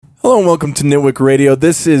Hello and welcome to Nitwick Radio.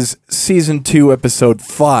 This is Season 2, Episode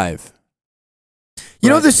 5. You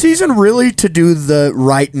know, the season really to do the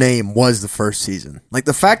right name was the first season. Like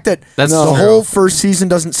the fact that the whole first season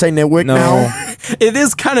doesn't say Nitwick now. It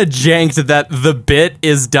is kind of janked that the bit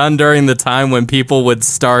is done during the time when people would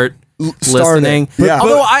start listening. Yeah.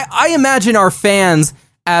 Although I imagine our fans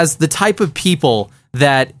as the type of people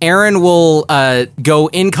that Aaron will go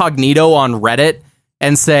incognito on Reddit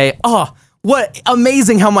and say, oh, what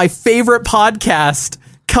amazing how my favorite podcast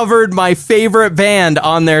covered my favorite band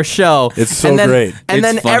on their show. It's so great. And It's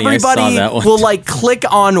then funny. everybody I saw that will like click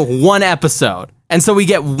on one episode. And so we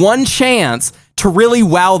get one chance to really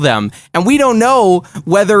wow them. And we don't know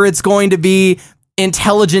whether it's going to be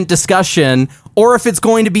intelligent discussion or if it's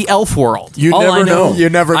going to be Elf World. You All never I know. You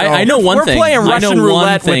never know. I know one We're thing. playing I know Russian one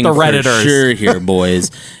roulette with thing the for Redditors. sure here, boys.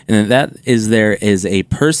 And that is there is a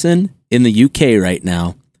person in the UK right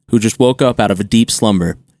now who just woke up out of a deep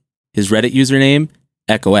slumber. His Reddit username,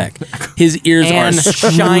 EchoEck. His ears And are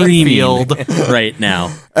screaming Scheinfeld. right now.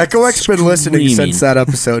 EchoEck's been listening Screaming. since that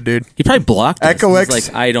episode, dude. He probably blocked us. EchoEck's- He's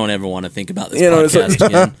like, I don't ever want to think about this You know, it's podcast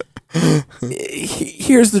again.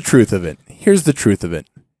 Here's the truth of it.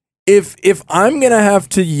 If I'm going to have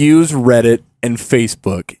to use Reddit and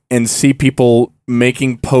Facebook and see people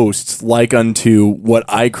making posts like unto what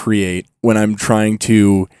I create when I'm trying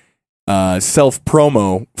to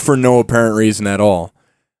self-promo for no apparent reason at all,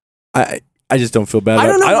 I just don't feel bad. I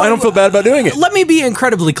don't know. I don't feel bad about doing it. Let me be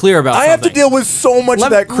incredibly clear about something. I have to deal with so much of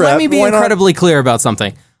that crap. Let me be Why not? incredibly clear about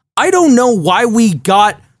something. I don't know why we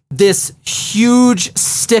got this huge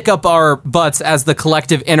stick up our butts as the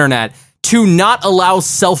collective internet to not allow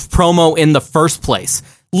self-promo in the first place.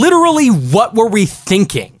 Literally, what were we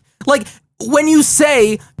thinking? Like, when you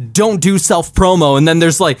say don't do self-promo and then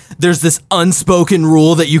there's this unspoken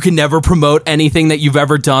rule that you can never promote anything that you've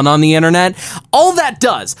ever done on the internet, all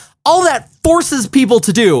that forces people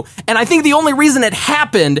to do, and I think the only reason it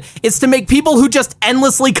happened is to make people who just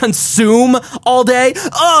endlessly consume all day,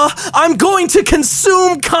 I'm going to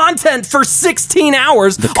consume content for 16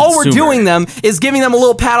 hours. All we're doing them is giving them a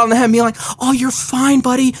little pat on the head and being like, oh, you're fine,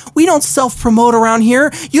 buddy. We don't self-promote around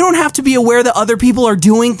here. You don't have to be aware that other people are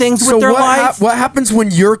doing things with their life. What happens when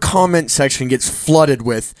your comment section gets flooded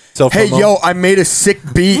with, Self-promo? hey, yo, I made a sick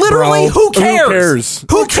beat, Literally, bro. who cares?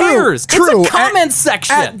 Who True, cares? true. It's a comment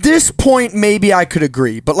section. At this point, maybe I could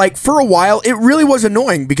agree, but like for a while, it really was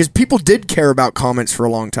annoying because people did care about comments for a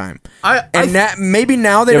long time. Maybe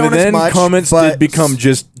now they Yeah, don't but as then much. comments but did become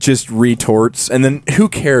just retorts, and then who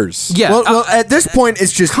cares? Yeah. Well, at this point,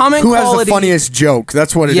 it's just comment who has quality- the funniest joke.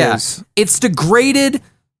 That's what it is. It's degraded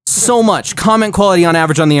so much, comment quality on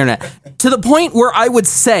average on the internet, to the point where I would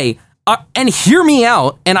say, and hear me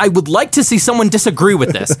out, and I would like to see someone disagree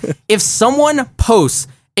with this. If someone posts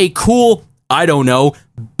a cool, I don't know,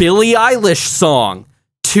 Billie Eilish song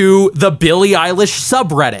to the Billie Eilish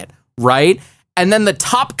subreddit, right? And then the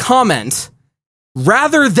top comment,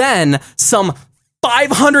 rather than some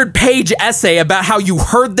 500-page essay about how you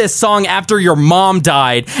heard this song after your mom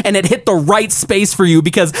died and it hit the right space for you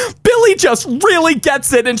because Billie just really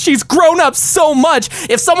gets it and she's grown up so much.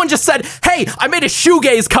 If someone just said, hey, I made a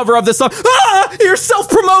shoegaze cover of this song, you're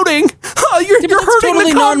self-promoting. You're hurting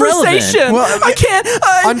totally the conversation. Well, I can't.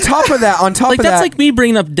 On top of that, That's like me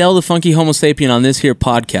bringing up Del the Funky Homo Sapien on this here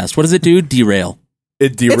podcast. What does it do? Derail.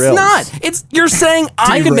 It derails. It's not. You're saying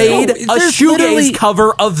I made a There's shoegaze literally-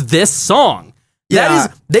 cover of this song. Yeah.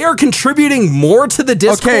 They are contributing more to the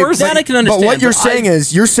discourse. that I can understand. But what you're saying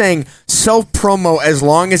is you're saying self-promo as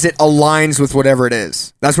long as it aligns with whatever it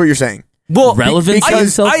is. That's what you're saying. well, Relevancy because-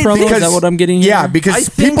 and self-promo? because- Is that what I'm getting here? Yeah, because I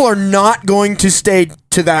think- people are not going to stay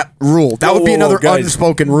to that rule. That would be Whoa, another guys,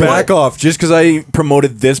 unspoken rule. Back off. Just because I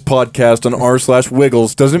promoted this podcast on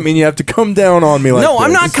r/Wiggles doesn't mean you have to come down on me like no, this.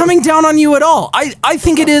 I'm not coming down on you at all. I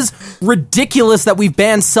think it is ridiculous that we've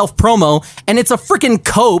banned self-promo, and it's a freaking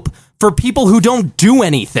cope for people who don't do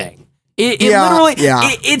anything. It literally,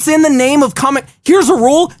 it's in the name of comment. Here's a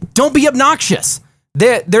rule: don't be obnoxious.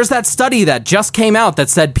 There's that study that just came out that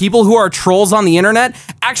said people who are trolls on the internet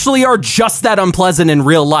actually are just that unpleasant in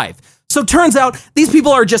real life. So turns out these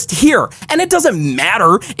people are just here, and it doesn't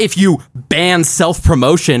matter if you ban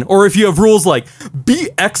self-promotion or if you have rules like be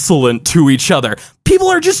excellent to each other. People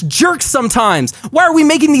are just jerks sometimes. Why are we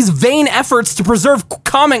making these vain efforts to preserve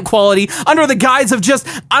comment quality under the guise of just,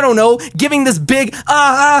 I don't know, giving this big,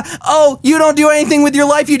 you don't do anything with your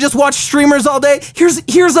life, you just watch streamers all day?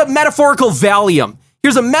 Here's a metaphorical Valium.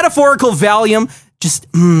 Here's a metaphorical Valium. Just,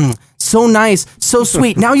 so nice, so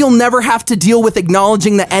sweet. Now you'll never have to deal with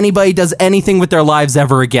acknowledging that anybody does anything with their lives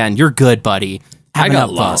ever again. You're good, buddy. I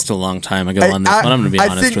got lost a long time ago on this one. I'm going to be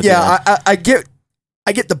honest with you. I get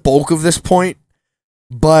I get the bulk of this point,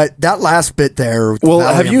 but that last bit there. Well,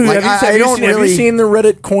 have you seen the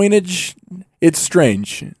Reddit coinage? It's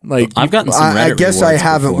strange. Like I've gotten some Reddit I guess I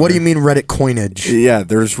haven't. Before. What do you mean Reddit coinage? Yeah,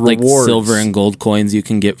 there's rewards. Like silver and gold coins you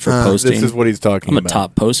can get for posting. This is what he's talking about. I'm a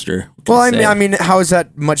top poster. Well, I mean, how is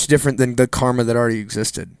that much different than the karma that already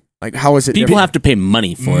existed? Like, how is it? People have to pay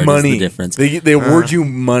money for it. Is the difference. They award you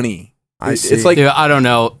money. I see. It's like I don't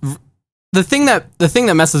know. The thing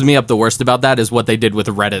that messes me up the worst about that is what they did with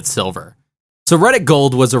Reddit Silver. So Reddit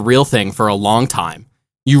Gold was a real thing for a long time.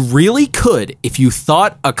 You really could, if you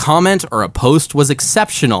thought a comment or a post was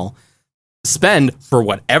exceptional, spend, for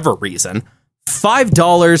whatever reason,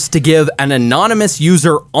 $5 to give an anonymous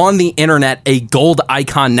user on the internet a gold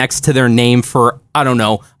icon next to their name for, I don't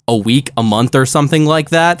know, a week, a month, or something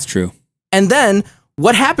like that. That's true. And then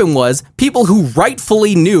what happened was people who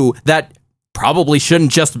rightfully knew that probably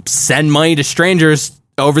shouldn't just send money to strangers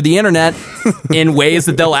over the internet in ways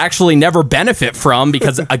that they'll actually never benefit from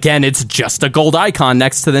because, again, it's just a gold icon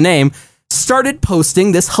next to the name, started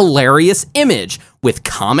posting this hilarious image with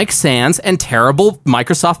Comic Sans and terrible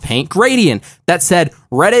Microsoft Paint gradient that said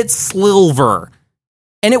Reddit Silver.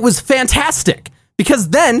 And it was fantastic because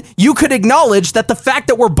then you could acknowledge that the fact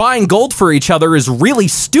that we're buying gold for each other is really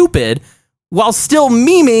stupid while still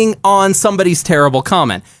memeing on somebody's terrible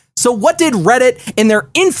comment. So what did Reddit, in their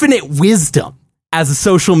infinite wisdom as a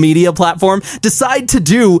social media platform, decide to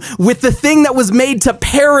do with the thing that was made to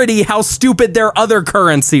parody how stupid their other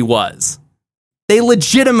currency was? They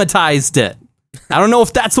legitimatized it. I don't know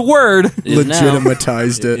if that's a word.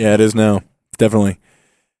 Legitimatized it. Yeah, it is now. Definitely.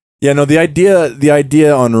 Yeah, no, the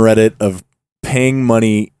idea on Reddit of paying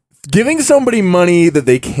money, giving somebody money that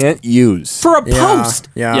they can't use. For a post.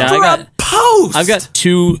 Yeah. For a post. I've got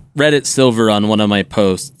 2 Reddit Silver on one of my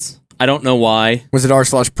posts. I don't know why. Was it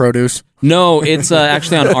r/produce? No, it's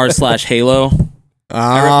actually on r/Halo.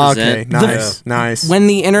 Ah, okay. Nice. When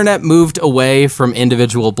the internet moved away from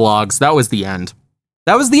individual blogs, that was the end.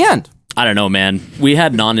 That was the end. I don't know, man. We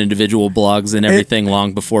had non-individual blogs and everything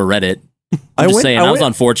long before Reddit. I was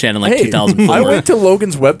on 4chan in 2004. I went to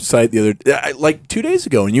Logan's website the other day, like 2 days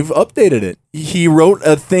ago, and you've updated it. He wrote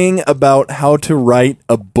a thing about how to write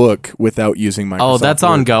a book without using Microsoft Oh, that's Word.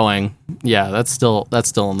 ongoing. Yeah, that's still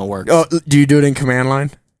in the works. Oh, do you do it in command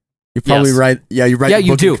line? You probably write. Yeah, you write. Yeah, the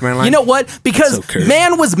you book do. in command line? You know what? Because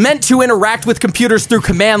man was meant to interact with computers through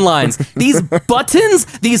command lines. These buttons,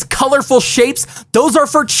 these colorful shapes, those are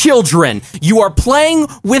for children. You are playing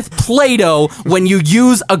with Play-Doh when you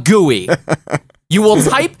use a GUI. You will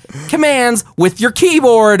type commands with your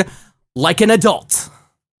keyboard like an adult.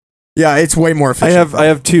 Yeah, it's way more efficient. I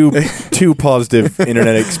have two positive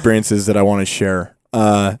internet experiences that I want to share.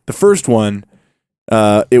 The first one,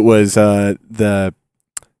 it was the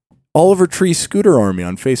Oliver Tree Scooter Army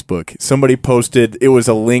on Facebook. Somebody posted, it was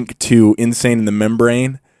a link to Insane in the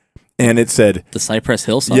Membrane, and it said the Cypress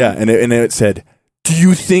Hill song. Yeah, and it said, "Do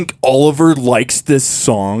you think Oliver likes this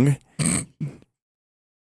song?"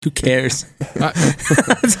 Who cares?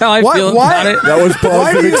 That's how I feel about it. That was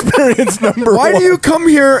positive experience number one. Why do you come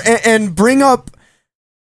here and bring up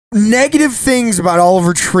negative things about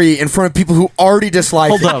Oliver Tree in front of people who already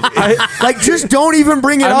dislike it? Hold up. Just don't even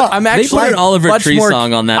bring it up. I'm They actually put an Oliver Tree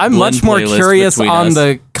song on that. I'm much more curious on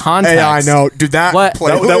the context. Hey, I know. Dude, that That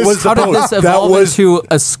was the How did post. this evolve into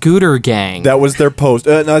a scooter gang? That was their post.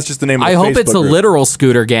 No, it's just the name of the I hope Facebook it's a group. literal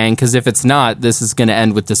scooter gang, because if it's not, this is going to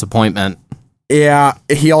end with disappointment. Yeah,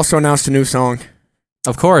 he also announced a new song.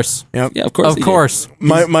 Of course. Yep. Yeah, of course. Of course.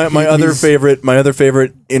 My other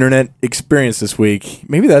favorite internet experience this week.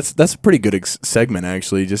 Maybe that's a pretty good segment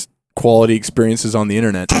actually. Just quality experiences on the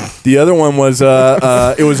internet. The other one was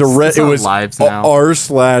it was lives now.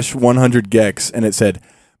 r/100gex, and it said,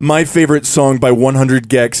 "My favorite song by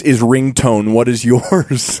 100gex is Ringtone. What is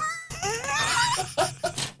yours?"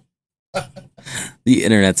 The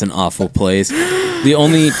internet's an awful place. The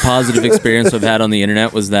only positive experience I've had on the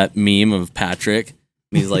internet was that meme of Patrick.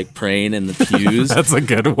 He's like praying in the pews. That's a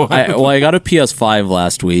good one. I got a PS5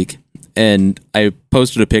 last week, and I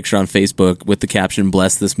posted a picture on Facebook with the caption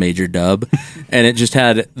 "Bless this major dub," and it just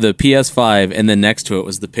had the PS5, and then next to it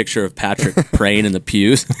was the picture of Patrick praying in the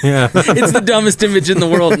pews. Yeah, it's the dumbest image in the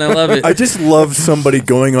world, and I love it. I just love somebody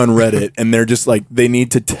going on Reddit, and they're just like, they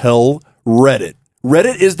need to tell Reddit.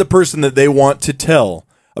 Reddit is the person that they want to tell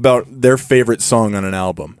about their favorite song on an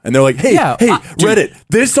album. And they're like, hey, Reddit,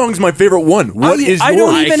 this song's my favorite one. What is yours? I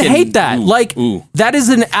don't even hate that. That is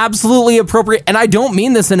an absolutely appropriate, and I don't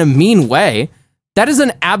mean this in a mean way. That is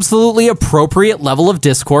an absolutely appropriate level of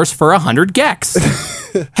discourse for 100gex.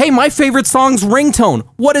 Hey, my favorite song's Ringtone.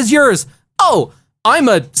 What is yours? Oh, I'm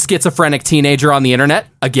a schizophrenic teenager on the internet.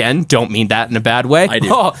 Again, don't mean that in a bad way. I do.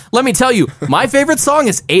 Oh, let me tell you, my favorite song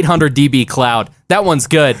is 800 dB Cloud. That one's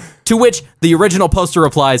good. To which the original poster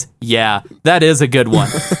replies, yeah, that is a good one.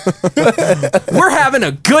 We're having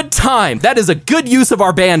a good time. That is a good use of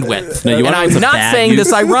our bandwidth. No, and I'm not saying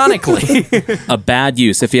this ironically. A bad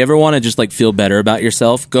use. If you ever want to just like feel better about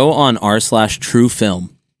yourself, go on r/TrueFilm.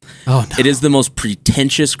 Oh, no. It is the most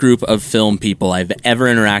pretentious group of film people I've ever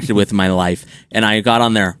interacted with in my life, and I got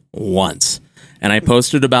on there once. And I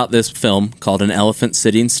posted about this film called An Elephant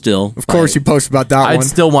Sitting Still. Of course, you posted about that one. I'd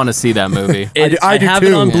still want to see that movie. I do have too.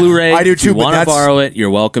 it on Blu-ray. I do too. If you want to borrow it, you're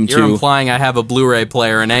welcome to. You're implying I have a Blu-ray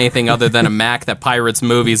player and anything other than a Mac that pirates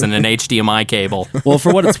movies and an HDMI cable. Well,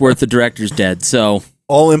 for what it's worth, the director's dead. So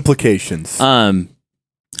all implications.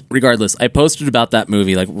 Regardless, I posted about that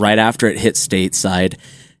movie like right after it hit stateside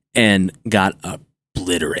and got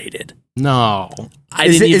obliterated. No.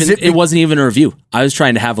 It wasn't even a review. I was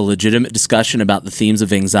trying to have a legitimate discussion about the themes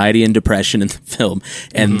of anxiety and depression in the film,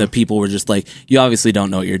 and the people were just like, you obviously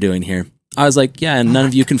don't know what you're doing here. I was like, yeah, and none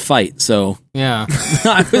of you can fight, so Yeah.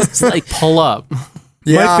 I was like, Pull up.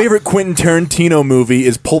 Yeah. My favorite Quentin Tarantino movie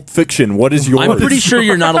is Pulp Fiction. What is yours? I'm pretty sure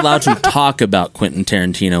you're not allowed to talk about Quentin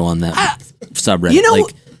Tarantino on that subreddit. You know-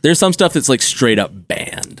 like, there's some stuff that's like straight up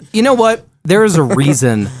banned. You know what? There is a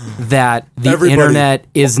reason that the internet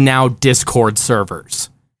is now Discord servers.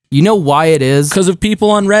 You know why it is? Because of people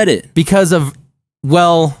on Reddit. Because of,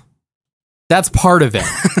 well, that's part of it.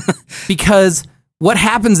 Because what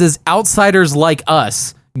happens is outsiders like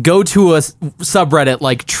us go to a subreddit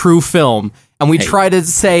like True Film, and we try to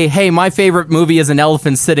say, hey, my favorite movie is An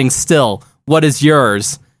Elephant Sitting Still. What is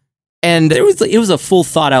yours? And it was a full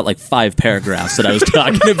thought out like 5 paragraphs that I was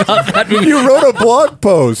talking about that movie. You wrote a blog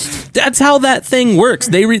post. That's how that thing works.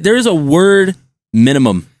 There's a word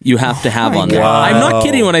minimum you have to have on there. God. I'm not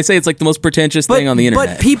kidding when I say it's like the most pretentious thing on the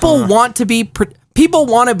internet. But people want to be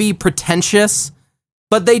pretentious,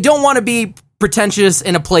 but they don't want to be pretentious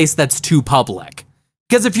in a place that's too public.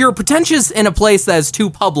 Because if you're pretentious in a place that's too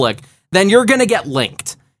public, then you're going to get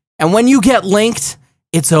linked. And when you get linked,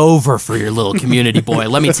 it's over for your little community, boy.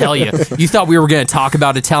 Let me tell you. You thought we were going to talk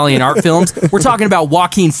about Italian art films? We're talking about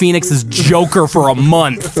Joaquin Phoenix's Joker for a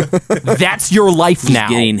month. That's your life now.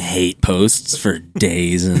 Getting hate posts for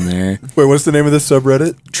days in there. Wait, what's the name of this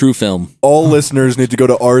subreddit? True Film. All listeners need to go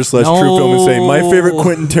to r/TrueFilm and say, my favorite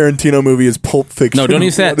Quentin Tarantino movie is Pulp Fiction. No, don't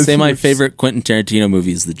even say that. What is Say my yours? favorite Quentin Tarantino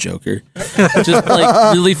movie is The Joker. Just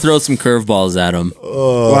like really throw some curveballs at him.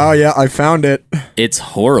 Wow, yeah, I found it. It's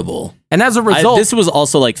horrible. And as a result, this was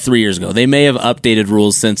also like 3 years ago. They may have updated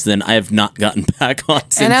rules since then. I have not gotten back on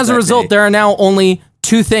since and as a that result, day. there are now only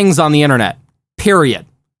 2 things on the internet. Period.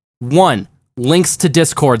 1, links to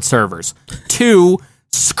Discord servers. 2,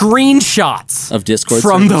 screenshots of Discord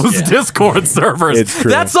from servers? those Discord servers. It's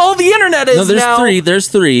true. That's all the internet is No, there's now. 3. There's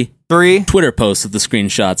 3. 3? Twitter posts of the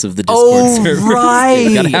screenshots of the Discord Oh, servers. right.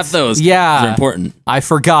 You gotta have those. Yeah. They're important. I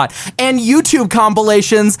forgot. And YouTube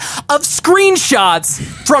compilations of screenshots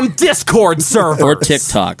from Discord servers. Or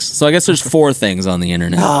TikToks. So I guess there's 4 things on the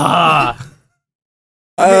internet.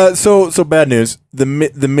 So bad news. The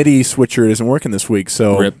MIDI switcher isn't working this week.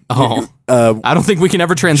 So Rip. Oh, I don't think we can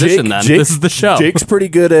ever transition then. Jake- This is the show. Jake's pretty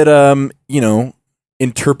good at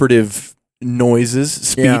interpretive noises,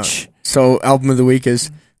 speech. Yeah. So, album of the week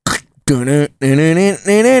is. There's a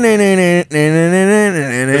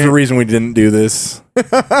reason we didn't do this.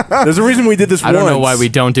 There's a reason we did this I don't know once. why we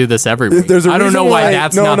don't do this every week. There's a I don't know reason why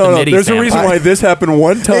that's no, not no, the no. MIDI There's sample. a reason why this happened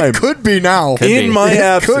one time. It could be now. Could be. In my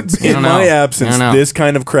absence, be. I in don't my know. absence, I don't know. this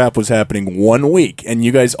kind of crap was happening one week, and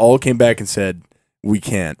you guys all came back and said, we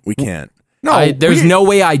can't. No, There's no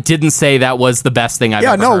way I didn't say that was the best thing I've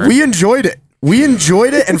ever heard. we enjoyed it. We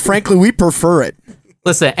enjoyed it, and frankly, we prefer it.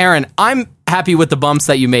 Listen, Aaron, I'm happy with the bumps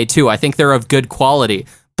that you made too. I think they're of good quality.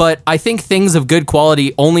 But I think things of good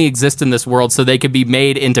quality only exist in this world so they could be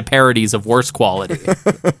made into parodies of worse quality.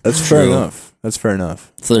 That's fair enough. That's fair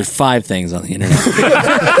enough. So there's 5 things on the internet.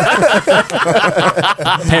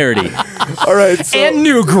 Parody. All right. So, And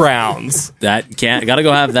Newgrounds. Gotta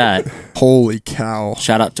go have that. Holy cow.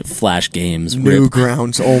 Shout out to Flash Games. New Rip.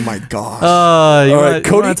 grounds. Oh my gosh. all right.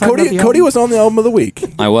 Cody was on the album of the week.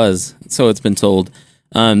 I was. So it's been told.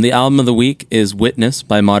 The album of the week is Witness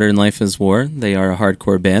by Modern Life is War. They are a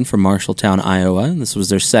hardcore band from Marshalltown, Iowa. And this was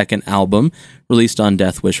their second album, released on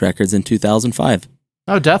Death Wish Records in 2005.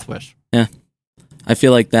 Oh, Death Wish. Yeah. I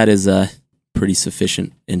feel like that is a pretty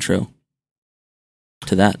sufficient intro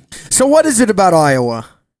to that. So what is it about Iowa?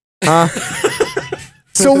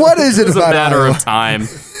 So what is it It was a about matter Iowa? of time.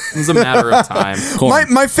 It was a matter of time.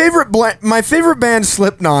 My favorite band,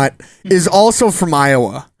 Slipknot, is also from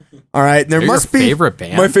Iowa. All right, there must be favorite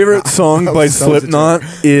band. My favorite song by Slipknot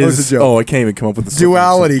is I can't even come up with the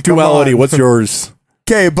Duality. Duality. What's yours?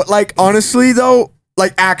 Okay, but like honestly though,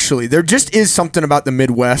 like actually, there just is something about the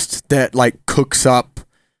Midwest that like cooks up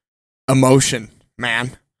emotion,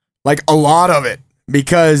 man. Like a lot of it,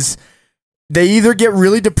 because they either get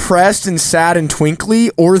really depressed and sad and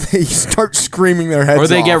twinkly, or they start screaming their heads off. Or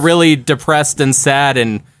they get really depressed and sad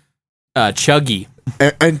and chuggy.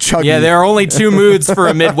 And chuggy. Yeah, there are only two moods for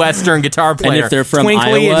a Midwestern guitar player. And if they're from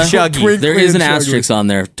Twinkly Iowa, and chuggy. there is an asterisk on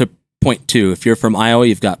there to point to. If you're from Iowa,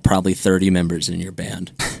 you've got probably 30 members in your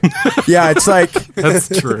band. Yeah, it's like That's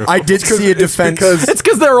true. I did see a defense. It's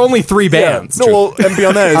because there are only 3 bands. No, well, and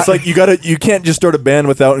beyond that, it's like you can't just start a band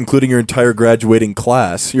without including your entire graduating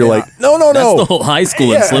class. You're like, no. That's the whole high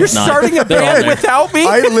school in Slipknot. You're starting a band without me?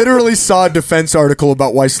 I literally saw a defense article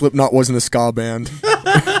about why Slipknot wasn't a ska band.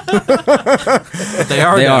 They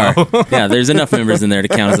are. Yeah, there's enough members in there to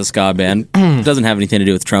count as a ska band. It doesn't have anything to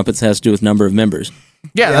do with trumpets. It has to do with number of members.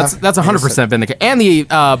 Yeah, that's 100% been the case. And the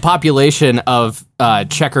population of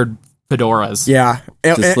checkered fedoras. Yeah.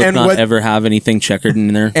 Does Slipknot ever have anything checkered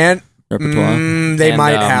in their repertoire? They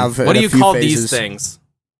might have. What do you call these things?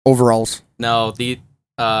 Overalls. No, the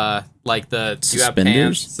like the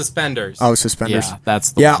suspenders. Suspenders. Oh, suspenders. Yeah,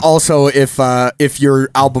 that's the one. Also, if your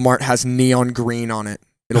album art has neon green on it,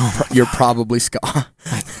 you're probably ska. I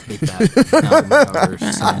hate that album cover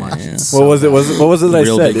so much. Yeah. What was it? What was it I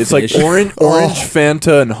Real said? Big It's Fish. like orange,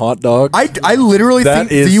 Fanta, and hot dog. I literally That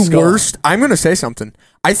think is the ska. worst. I'm gonna say something.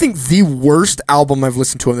 I think the worst album I've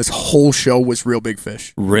listened to on this whole show was Real Big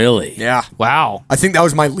Fish. Really? Yeah, Wow, I think that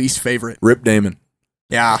was my least favorite. Rip Damon.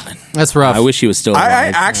 Yeah, that's rough. I wish he was still alive. I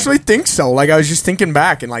actually think so. Like I was just thinking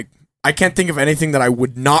back, and like I can't think of anything that I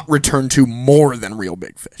would not return to more than Real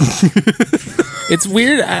Big Fish. It's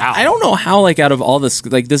weird. I don't know how, like, out of all this,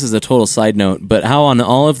 like, this is a total side note, but how on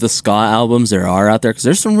all of the ska albums there are out there, because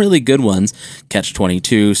there's some really good ones.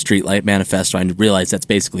 Catch-22, Streetlight Manifesto. I realize that's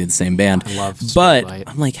basically the same band. I love But Streetlight.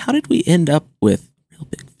 I'm like, how did we end up with Real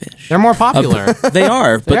Big Fish? They're more popular. They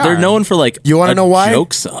are, but they're are. known for, like, You wanna a know why?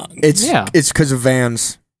 joke song. It's because of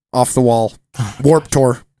Vans, Off the Wall, Warped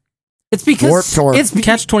Tour. It's because Warped Tour. It's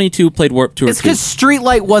Catch-22 played Warped Tour. It's because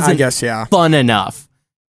Streetlight I wasn't guess fun enough.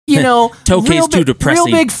 You know, Tokay's too depressing.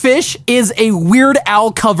 Real Big Fish is a Weird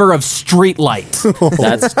Al cover of Streetlight.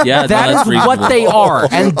 That is what they are,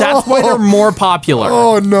 and that's why they're more popular.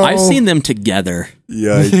 Oh no! I've seen them together.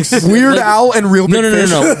 Yikes. Weird Al and Real Big Fish.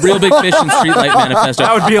 No. Real Big Fish and Streetlight Manifesto.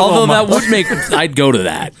 That would be a Although little that would make, I'd go to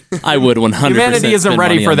that. I would 100%. Humanity isn't spend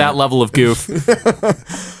ready money for on that level of goof.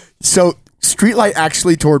 So Streetlight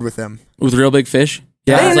actually toured with them. With Real Big Fish.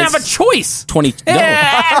 They Yeah, didn't like have a choice. 20. No,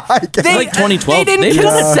 They, like 2012. They didn't They've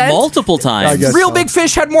done it consent. multiple times. guess Real so. Big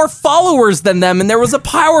Fish had more followers than them, and there was a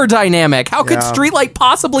power dynamic. How could Yeah. Streetlight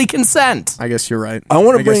possibly consent? I guess you're right. I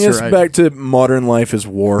want to guess bring you're us right. back to Modern Life is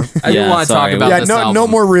War. I do Yeah, want to talk sorry. about Yeah, this no album.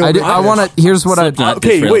 more Real Big Fish. I want to. Here's what Slipknot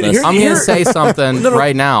Okay, derailed wait, us. here- I'm going to say something No.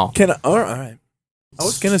 right now. Can I? All right. I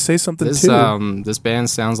was gonna say something This too. this band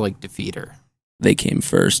sounds like Defeater. They came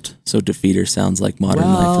first, so Defeater sounds like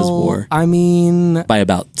Modern Life is War I mean, by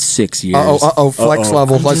about 6 years. Flex Uh-oh.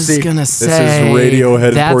 level. I'm Let's just see. gonna is say Radiohead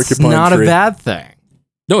and that's Porcupine not Tree. a bad thing.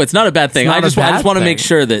 No, it's not a bad thing. It's I not a just bad want to make thing.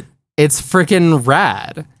 sure that It's freaking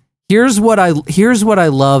rad. Here's what I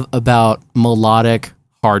love about melodic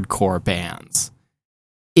hardcore bands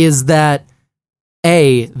is that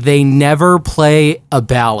they never play a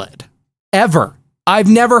ballad ever. I've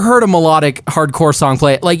never heard a melodic hardcore song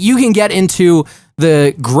play. Like you can get into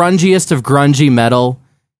the grungiest of grungy metal,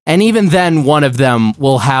 and even then one of them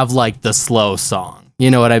will have like the slow song.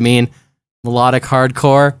 You know what I mean? Melodic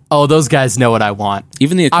hardcore. Oh, those guys know what I want.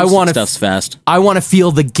 even the I acoustic wanna- stuff's fast. I want to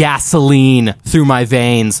feel the gasoline through my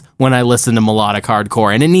veins when I listen to melodic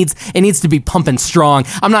hardcore, and it needs to be pumping strong.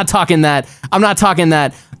 I'm not talking that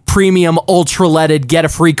premium ultra leaded get a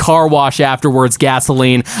free car wash afterwards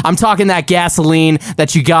gasoline. I'm talking that gasoline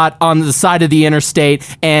that you got on the side of the interstate,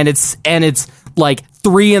 and it's like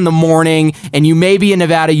 3 a.m, and you may be in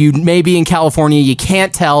Nevada, you may be in California, you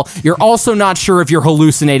can't tell. You're also not sure if you're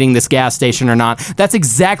hallucinating this gas station or not. That's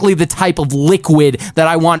exactly the type of liquid that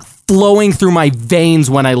I want flowing through my veins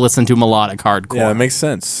when I listen to melodic hardcore. Yeah, it makes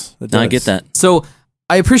sense. It No, I does. get that. So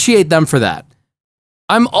I appreciate them for that.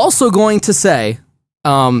 I'm also going to say,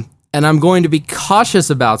 and I'm going to be cautious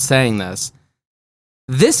about saying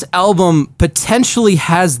this album potentially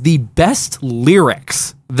has the best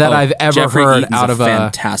lyrics that I've ever Jeffrey heard Eaton's out of a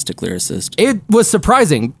fantastic lyricist. It was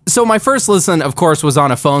surprising. So my first listen, of course, was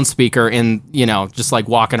on a phone speaker in, just like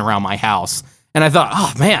walking around my house. And I thought,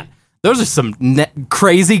 oh man, those are some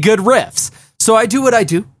crazy good riffs. So I do what I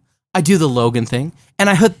do. I do the Logan thing. and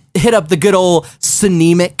I hit up the good old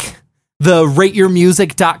Cinemic, the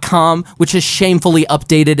rateyourmusic.com, which is shamefully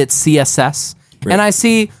updated its CSS. Right. And I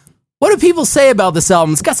see, what do people say about this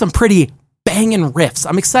album? It's got some pretty banging riffs.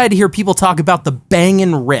 I'm excited to hear people talk about the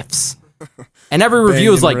banging riffs. And every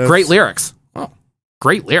review is like, riffs. Great lyrics. Oh,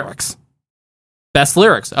 great lyrics. Best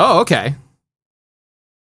lyrics. Oh, okay.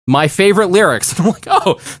 My favorite lyrics. I'm like,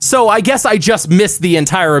 oh, so I guess I just missed the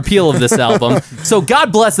entire appeal of this album. So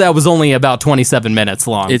God bless that was only about 27 minutes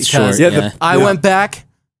long. It's short. Yeah, I went back,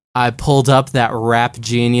 I pulled up that Rap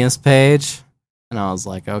Genius page, and I was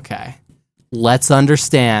like, okay, let's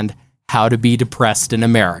understand how to be depressed in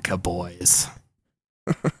America, boys.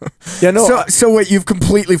 So what, you've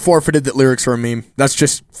completely forfeited that lyrics are a meme. That's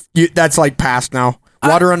just, that's like past now.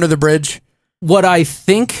 Water under the bridge. What I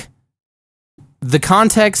think... The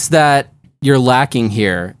context that you're lacking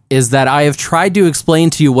here is that I have tried to explain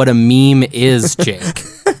to you what a meme is, Jake.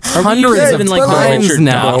 Hundreds of times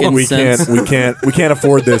now. We can't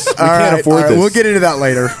afford this. We can't afford this. We'll get into that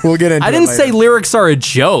later. I didn't say lyrics are a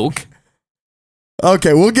joke.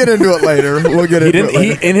 Okay, we'll get into it later.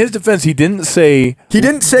 In his defense, he didn't say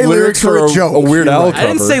lyrics are a joke. A Weird Al cover. I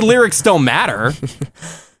didn't say lyrics don't matter.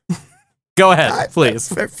 Go ahead, please.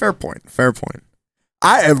 Fair point.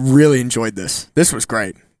 I have really enjoyed this. This was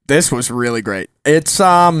great. This was really great. It's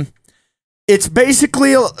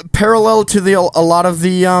basically parallel to a lot of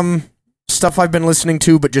the stuff I've been listening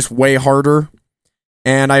to, but just way harder.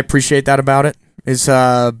 And I appreciate that about it. It's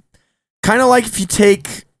kind of like if you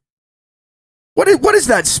take what is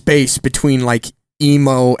that space between like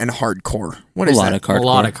emo and hardcore? What is that? A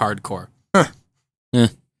lot of hardcore. Huh. Yeah.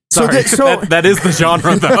 Sorry, that is the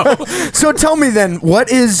genre though. So tell me then,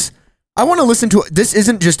 what is? I want to listen to it. This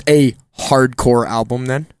isn't just a hardcore album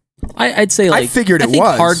then? I'd say like... I figured it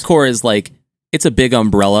was. Hardcore is like... It's a big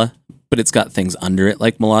umbrella, but it's got things under it,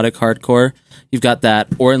 like melodic hardcore. You've got that.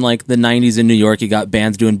 Or in like the 90s in New York, you got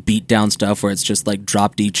bands doing beat down stuff where it's just like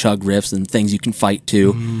drop D chug riffs and things you can fight to.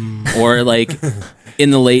 Or like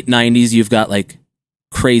in the late 90s, you've got like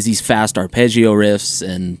crazy fast arpeggio riffs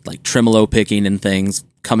and like tremolo picking and things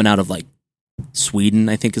coming out of like Sweden,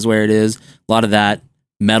 I think is where it is. A lot of that.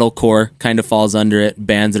 Metalcore kind of falls under it.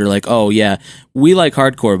 Bands that are like, oh yeah, we like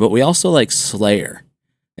hardcore, but we also like Slayer.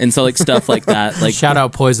 And so like stuff like that. Like shout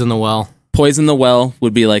out Poison the Well. Poison the Well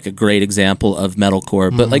would be like a great example of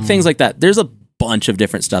metalcore. But like things like that, there's a bunch of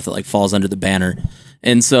different stuff that like falls under the banner.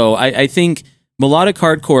 And so I think melodic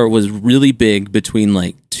hardcore was really big between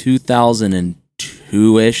like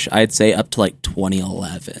 2002-ish, I'd say, up to like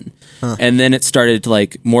 2011. And then it started to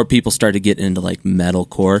like, more people started getting into like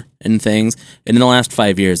metalcore and things. And in the last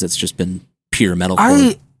 5 years, it's just been pure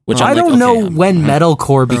metalcore. I don't know when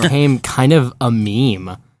metalcore became kind of a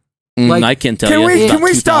meme. Like, I can't tell you. Can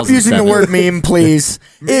we stop using the word meme, please?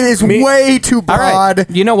 It is way too broad. Right.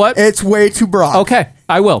 You know what? It's way too broad. Okay,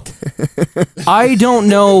 I will. I don't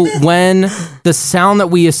know when the sound that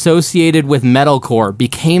we associated with metalcore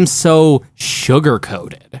became so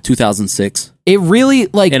sugar-coated. 2006. It really,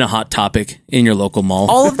 like... In a Hot Topic in your local mall.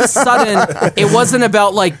 All of a sudden, it wasn't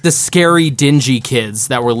about, like, the scary, dingy kids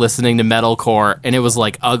that were listening to metalcore, and it was,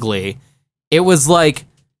 like, ugly. It was, like,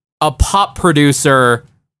 a pop producer...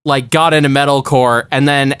 like got into metalcore and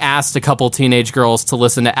then asked a couple teenage girls to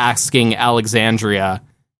listen to Asking Alexandria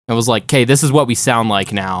and was like, okay, this is what we sound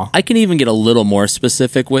like now. I can even get a little more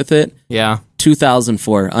specific with it. Yeah.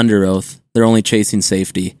 2004, Under Oath. They're Only Chasing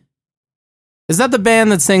Safety. Is that the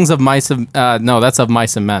band that sings of Mice and... no, that's of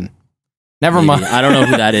Mice and Men. Never mind. I don't know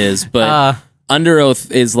who that is, but Under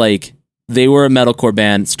Oath is like... They were a metalcore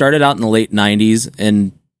band. Started out in the late 90s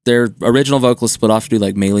and... Their original vocalist split off to do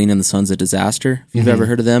like Maylene and the Sons of Disaster, if you've ever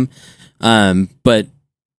heard of them. But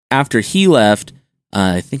after he left,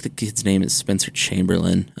 I think the kid's name is Spencer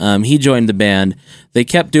Chamberlain. He joined the band. They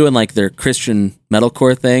kept doing like their Christian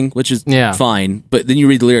metalcore thing, which is fine. But then you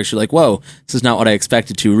read the lyrics, you're like, whoa, this is not what I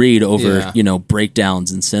expected to read over,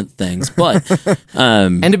 breakdowns and synth things. But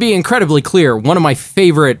and to be incredibly clear, one of my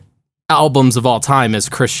favorite albums of all time is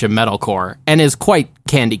Christian metalcore and is quite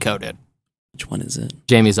candy coated. Which one is it?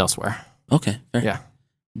 Jamie's Elsewhere. Okay, fair. Yeah.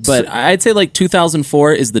 But I'd say like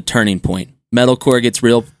 2004 is the turning point. Metalcore gets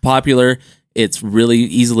real popular. It's really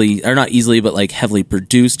easily, or not easily, but like heavily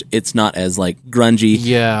produced. It's not as like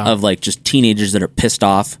grungy of like just teenagers that are pissed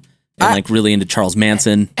off and like really into Charles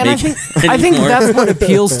Manson. And I think that's what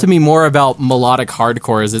appeals to me more about melodic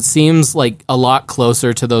hardcore is it seems like a lot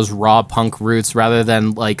closer to those raw punk roots rather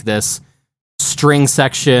than like this string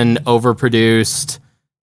section overproduced.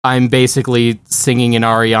 I'm basically singing an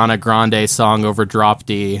Ariana Grande song over drop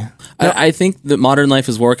D. I think that Modern Life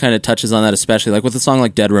is War kind of touches on that, especially like with a song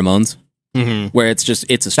like Dead Ramones. where it's a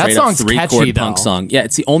straight up song's 3-chord catchy, punk though. song. Yeah,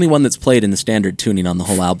 it's the only one that's played in the standard tuning on the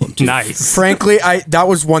whole album. Too. Nice. Frankly, that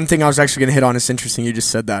was one thing I was actually going to hit on. It's interesting you just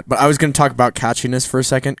said that, but I was going to talk about catchiness for a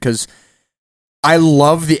second because I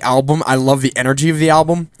love the album. I love the energy of the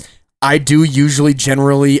album. I do usually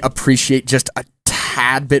generally appreciate just a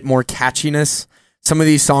tad bit more catchiness. Some of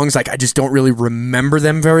these songs, like I just don't really remember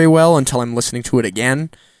them very well until I'm listening to it again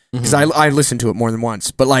because I listened to it more than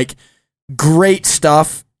once. But like great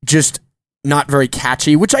stuff, just not very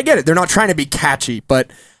catchy, which I get it. They're not trying to be catchy, but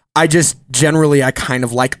I just generally I kind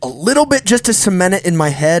of like a little bit just to cement it in my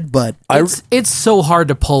head. But it's so hard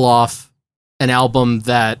to pull off an album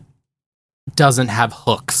that doesn't have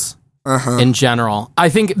hooks in general. I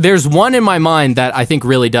think there's one in my mind that I think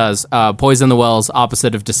really does. Poison the Wells,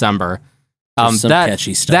 Opposite of December. Some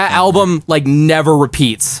catchy stuff. That album like never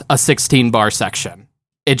repeats a 16-bar section.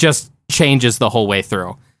 It just changes the whole way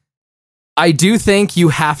through. I do think you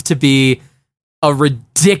have to be a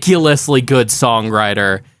ridiculously good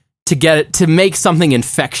songwriter to make something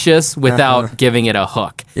infectious without giving it a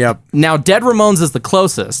hook. Yep. Now, Dead Ramones is the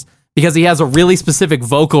closest because he has a really specific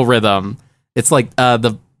vocal rhythm. It's like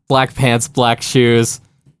the black pants, black shoes.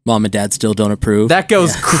 Mom and Dad still don't approve. That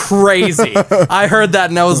goes crazy. I heard that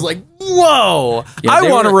and I was like, whoa, Yeah, I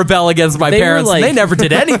want to rebel against my parents. like- They never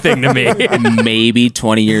did anything to me. Maybe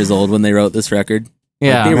 20 years old when they wrote this record.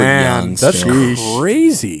 Yeah. They were Man, young. That's still.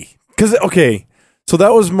 crazy. Because, okay, so that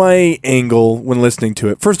was my angle when listening to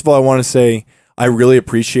it. First of all, I want to say I really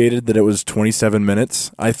appreciated that it was 27 minutes.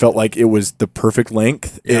 I felt like it was the perfect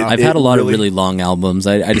length. I've had a lot of really long albums.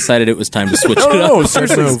 I decided it was time to switch it up. No,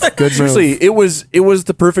 seriously. Good Seriously, it was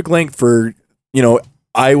the perfect length for,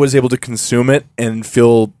 I was able to consume it and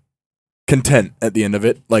feel content at the end of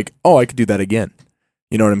it. Like, oh, I could do that again.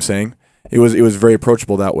 You know what I'm saying? It was very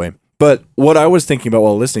approachable that way. But what I was thinking about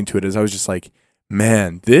while listening to it is I was just like,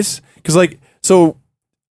 man, this, because like, so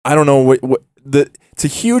I don't know it's a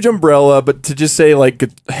huge umbrella, but to just say like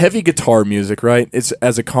heavy guitar music, right? It's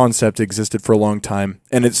as a concept existed for a long time,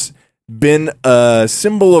 and it's been a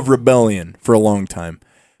symbol of rebellion for a long time.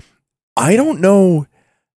 I don't know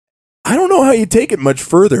how you take it much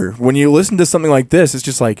further. When you listen to something like this, it's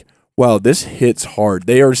just like, wow, this hits hard.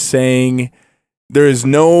 They are saying there is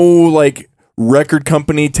no like record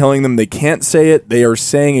company telling them they can't say it. They are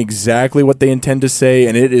saying exactly what they intend to say,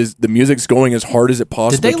 and the music's going as hard as it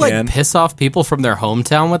possibly Did they can. like piss off people from their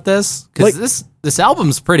hometown with this? Because this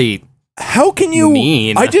album's pretty. How can you?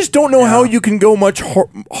 Mean. I just don't know how you can go much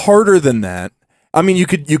harder than that. I mean, you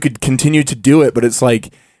could continue to do it, but it's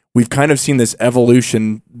like we've kind of seen this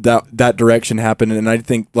evolution that direction happen, and I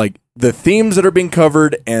think like the themes that are being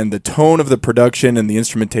covered and the tone of the production and the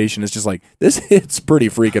instrumentation is just like this hits pretty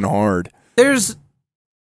freaking hard. There's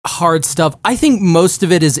hard stuff. I think most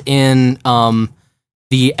of it is in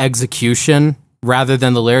the execution rather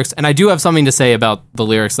than the lyrics. And I do have something to say about the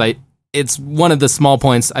lyrics. It's one of the small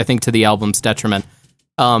points, I think, to the album's detriment,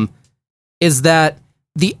 is that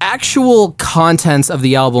the actual contents of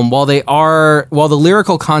the album, while the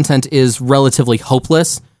lyrical content is relatively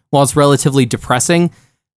hopeless, while it's relatively depressing,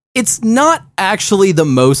 it's not actually the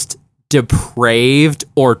most depraved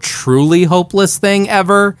or truly hopeless thing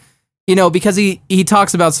ever. Because he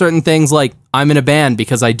talks about certain things like, I'm in a band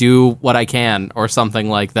because I do what I can, or something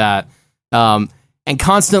like that. And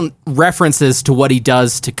constant references to what he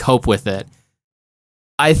does to cope with it.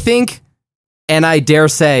 I think, and I dare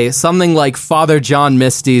say, something like Father John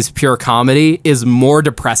Misty's Pure Comedy is more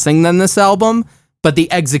depressing than this album, but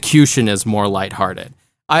the execution is more lighthearted.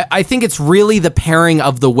 I think it's really the pairing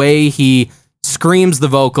of the way he screams the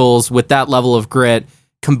vocals with that level of grit,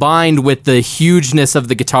 combined with the hugeness of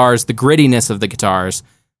the guitars, the grittiness of the guitars,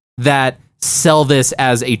 that sell this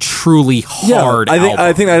as a truly hard album.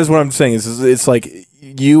 I think that is what I'm saying. It's like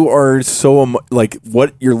you are so like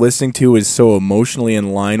what you're listening to is so emotionally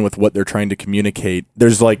in line with what they're trying to communicate.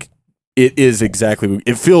 There's like it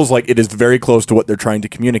feels like it is very close to what they're trying to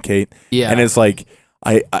communicate. Yeah, and it's like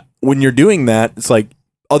I when you're doing that, it's like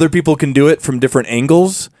other people can do it from different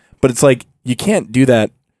angles, but it's like you can't do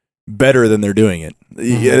that better than they're doing it.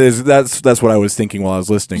 That's what I was thinking while I was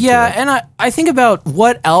listening to it. And I think about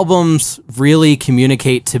what albums really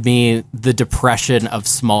communicate to me the depression of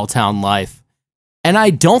small town life. And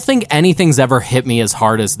I don't think anything's ever hit me as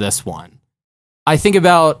hard as this one. I think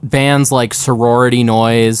about bands like Sorority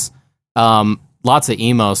Noise, lots of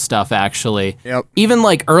emo stuff, actually. Yep. Even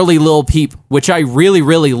like early Lil Peep, which I really,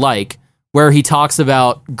 really like, where he talks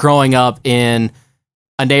about growing up in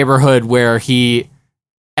a neighborhood where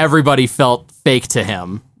everybody felt fake to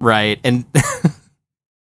him, right? And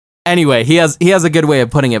anyway, he has a good way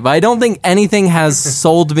of putting it, but I don't think anything has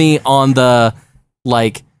sold me on the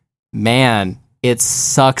like man, it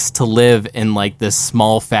sucks to live in like this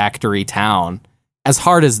small factory town. As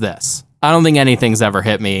hard as this, I don't think anything's ever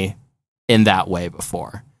hit me in that way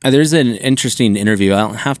before. There's an interesting interview. I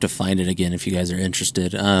don't have to find it again if you guys are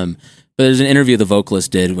interested. But there's an interview the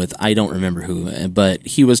vocalist did with, I don't remember who, but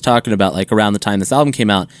he was talking about like around the time this album came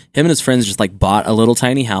out, him and his friends just like bought a little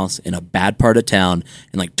tiny house in a bad part of town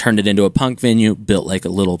and like turned it into a punk venue, built like a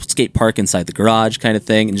little skate park inside the garage kind of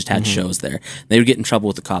thing, and just had shows there. They would get in trouble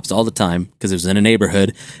with the cops all the time because it was in a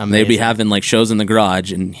neighborhood. And they'd be having like shows in the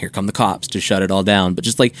garage, and here come the cops to shut it all down. But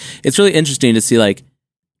just like, it's really interesting to see like,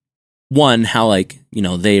 one, how like, you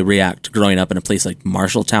know, they react growing up in a place like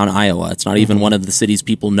Marshalltown, Iowa. It's not even one of the cities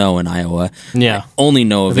people know in Iowa. Yeah. I only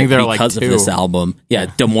know of it because like of this album. Yeah,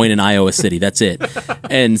 Des Moines and Iowa City. That's it.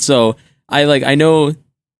 And so I know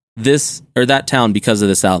this or that town because of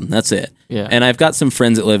this album. That's it. Yeah. And I've got some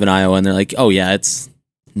friends that live in Iowa, and they're like, oh yeah, it's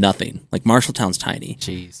nothing. Like Marshalltown's tiny.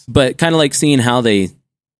 Jeez. But kind of like seeing how they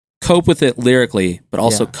cope with it lyrically, but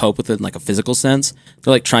also cope with it in like a physical sense.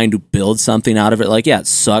 They're like trying to build something out of it. Like, yeah, it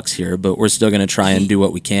sucks here, but we're still going to try and do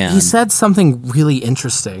what we can. He said something really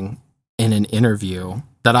interesting in an interview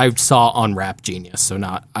that I saw on Rap Genius. So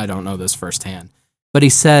I don't know this firsthand, but he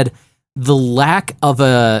said the lack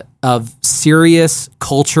of serious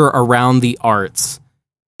culture around the arts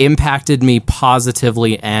impacted me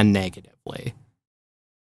positively and negatively.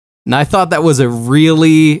 And I thought that was a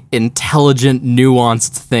really intelligent,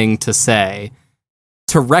 nuanced thing to say,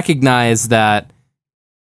 to recognize that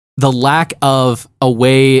the lack of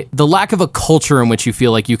a culture in which you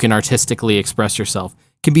feel like you can artistically express yourself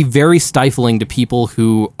can be very stifling to people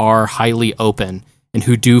who are highly open and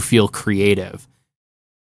who do feel creative.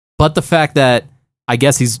 But the fact that I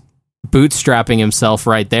guess he's bootstrapping himself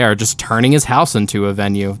right there, just turning his house into a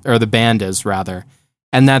venue, or the band is rather,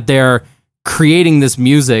 and that they're creating this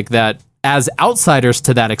music that, as outsiders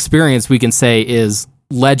to that experience, we can say is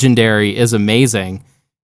legendary, is amazing,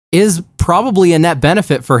 is probably a net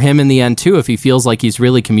benefit for him in the end too, if he feels like he's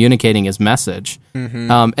really communicating his message.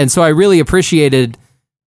 And so I really appreciated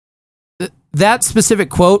that specific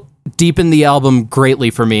quote. Deepened the album greatly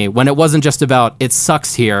for me when it wasn't just about it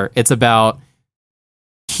sucks here, it's about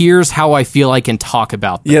here's how I feel I can talk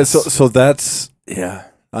about this. Yeah, so that's, yeah,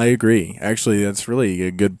 I agree. Actually, that's really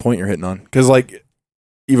a good point you're hitting on. Because, like,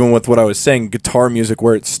 even with what I was saying, guitar music,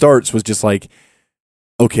 where it starts was just like,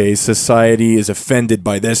 okay, society is offended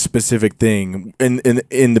by this specific thing. In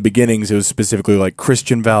the beginnings, it was specifically like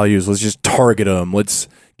Christian values. Let's just target them. Let's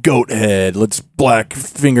goat head. Let's black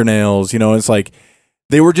fingernails. You know, it's like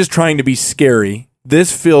they were just trying to be scary.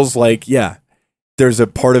 This feels like, yeah, there's a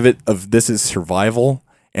part of it of this is survival,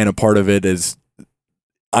 and a part of it is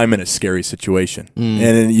I'm in a scary situation. And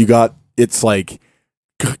then you got, it's like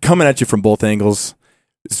coming at you from both angles.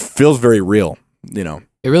 It feels very real, you know.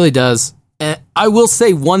 It really does. And I will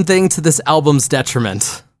say one thing to this album's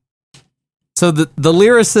detriment. So the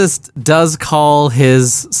lyricist does call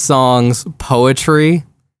his songs poetry,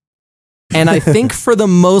 and I think for the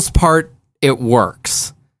most part it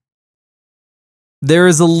works. There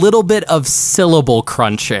is a little bit of syllable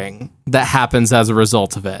crunching that happens as a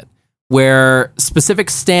result of it, where specific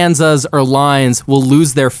stanzas or lines will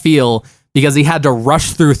lose their feel because he had to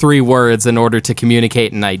rush through 3 words in order to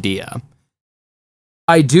communicate an idea.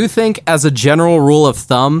 I do think, as a general rule of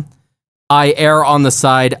thumb, I err on the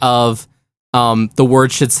side of the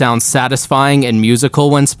word should sound satisfying and musical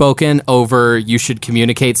when spoken over you should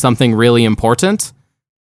communicate something really important.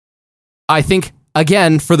 I think,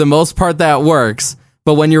 again, for the most part that works,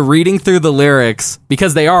 but when you're reading through the lyrics,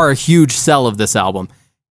 because they are a huge sell of this album,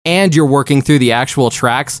 and you're working through the actual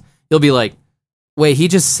tracks, you'll be like, wait, he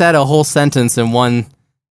just said a whole sentence in one.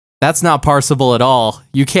 That's not parsable at all.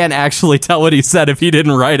 You can't actually tell what he said if he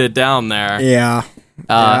didn't write it down there. Yeah.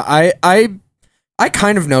 I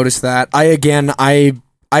kind of noticed that.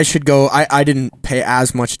 I should go. I didn't pay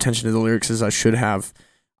as much attention to the lyrics as I should have.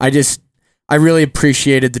 I really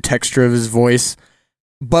appreciated the texture of his voice.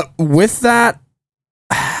 But with that,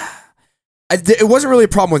 it wasn't really a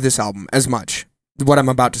problem with this album as much, what I'm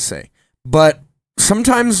about to say. But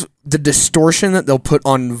sometimes the distortion that they'll put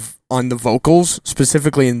on the vocals,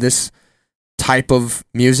 specifically in this type of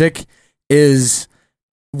music, is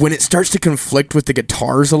when it starts to conflict with the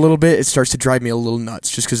guitars a little bit, it starts to drive me a little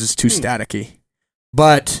nuts just because it's too staticky.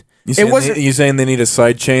 But it wasn't. You saying they need a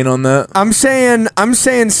side chain on that? I'm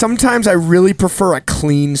saying sometimes I really prefer a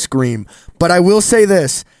clean scream. But I will say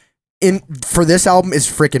this. For this album is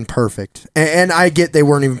freaking perfect. And I get they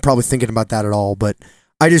weren't even probably thinking about that at all, but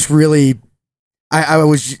I just really I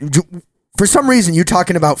was, for some reason, you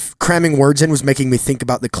talking about cramming words in was making me think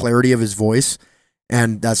about the clarity of his voice,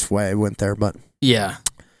 and that's why I went there. But yeah,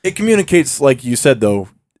 It communicates, like you said, though,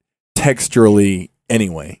 texturally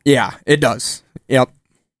anyway. Yeah, it does. Yep.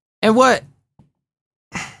 And what?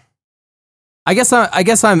 I guess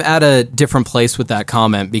I'm at a different place with that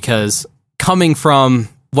comment, because coming from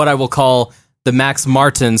what I will call the Max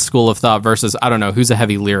Martin school of thought versus, I don't know, who's a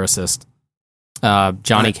heavy lyricist?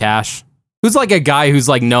 Johnny Cash. Who's like a guy who's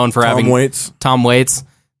like known for having... Tom Waits.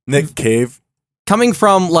 Nick Cave. Coming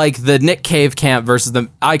from like the Nick Cave camp versus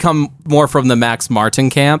I come more from the Max Martin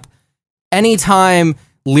camp. Anytime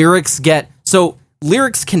lyrics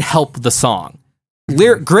lyrics can help the song.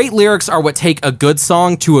 Great lyrics are what take a good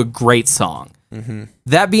song to a great song. Mm-hmm.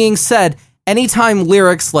 That being said, anytime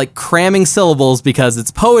lyrics like cramming syllables because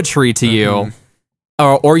it's poetry to you,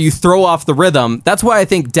 or you throw off the rhythm, that's why I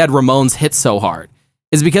think Dead Ramones hit so hard,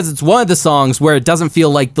 is because it's one of the songs where it doesn't feel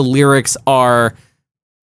like the lyrics are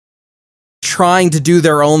trying to do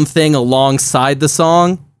their own thing alongside the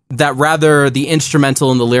song, that rather the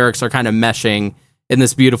instrumental and the lyrics are kind of meshing in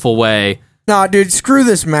this beautiful way. Nah, dude, screw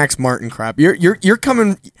this Max Martin crap. You're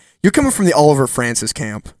coming from the Oliver Francis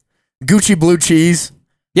camp. Gucci Blue Cheese.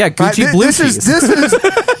 Yeah, Gucci Blue Cheese.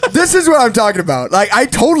 This is what I'm talking about. Like, I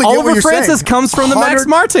totally get what you're saying. Oliver Francis comes from the Max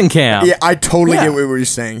Martin camp. Yeah, I totally get what you're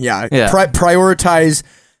saying. Yeah. Prioritize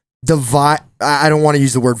the vibe. I don't want to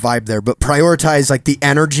use the word vibe there, but prioritize like the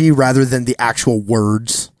energy rather than the actual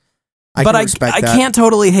words. I can't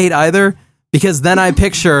totally hate either, because then I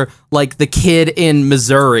picture like the kid in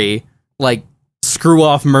Missouri, like Screw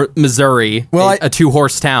Off Missouri, a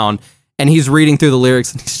 2-horse town, and he's reading through the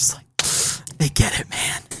lyrics and he's just like, they get it,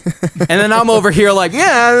 man. And then I'm over here like,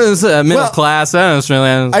 yeah, it's a middle class. I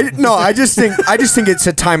just think it's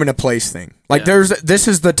a time and a place thing. Like this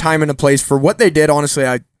is the time and a place for what they did. Honestly,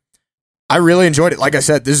 I really enjoyed it. Like I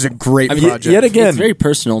said, this is a great project. Yet again, it's very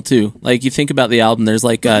personal too. Like you think about the album, there's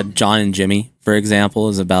like John and Jimmy, for example,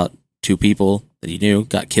 is about two people that he knew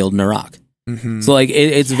got killed in Iraq. Mm-hmm. So like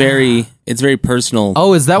it's very personal.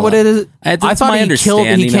 Oh, is that what it is? I thought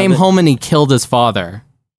he came home and he killed his father.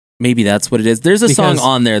 Maybe that's what it is. There's a song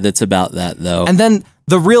on there that's about that, though. And then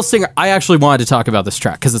the real singer, I actually wanted to talk about this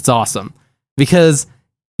track because it's awesome. Because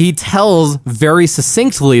he tells very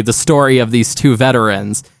succinctly the story of these two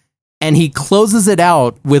veterans, and he closes it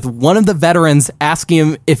out with one of the veterans asking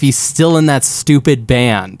him if he's still in that stupid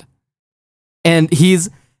band. And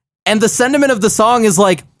the sentiment of the song is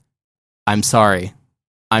like, I'm sorry,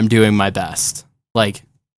 I'm doing my best. Like,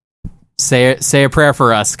 say a prayer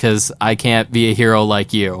for us, because I can't be a hero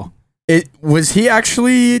like you. Did he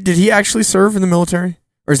actually serve in the military?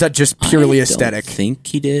 Or is that just purely aesthetic? I think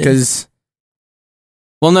he did. Because...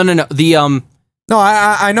 Well, no. No,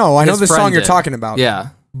 I know the song you're talking about. Yeah.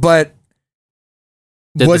 But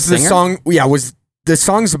was the song... Yeah, was the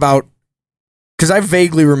song's about... Because I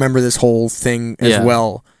vaguely remember this whole thing as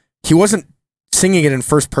well. He wasn't singing it in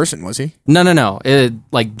first person, was he? No.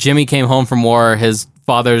 Like, Jimmy came home from war, his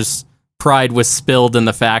father's pride was spilled in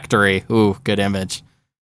the factory. Ooh, good image.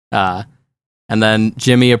 And then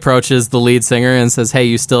Jimmy approaches the lead singer and says, "Hey,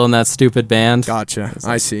 you still in that stupid band?" Gotcha.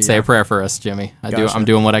 I see. Say a prayer for us, Jimmy. I'm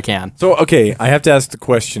doing what I can. So, okay, I have to ask the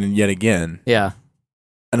question yet again. Yeah.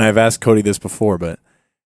 And I've asked Cody this before, but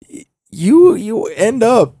you end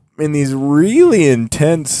up in these really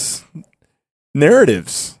intense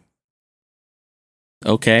narratives.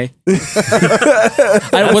 Okay.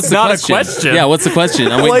 What's not a question? Yeah, what's the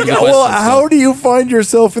question? I'm waiting for the question. How do you find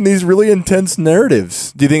yourself in these really intense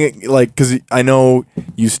narratives? Do you think, because I know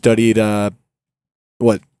you studied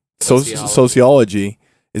sociology?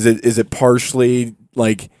 Is it partially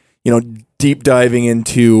like, deep diving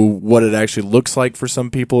into what it actually looks like for some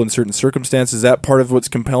people in certain circumstances? Is that part of what's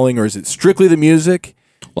compelling, or is it strictly the music?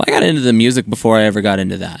 Well, I got into the music before I ever got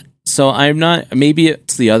into that, so I'm not. Maybe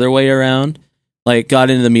it's the other way around. Like, got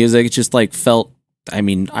into the music, it just, like, felt... I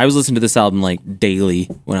mean, I was listening to this album, like, daily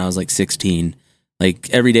when I was, like, 16. Like,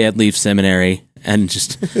 every day I'd leave seminary and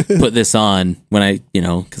just put this on when I,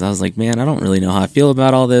 because I was like, man, I don't really know how I feel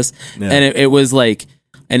about all this. Yeah. And it was, like,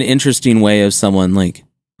 an interesting way of someone, like,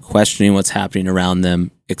 questioning what's happening around them,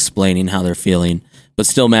 explaining how they're feeling, but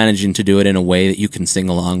still managing to do it in a way that you can sing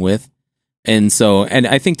along with. And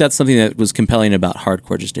I think that's something that was compelling about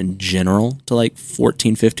hardcore just in general to like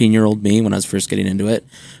 14, 15-year-old me when I was first getting into it,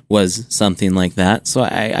 was something like that. So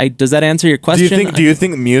does that answer your question? Do you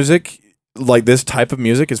think music, like this type of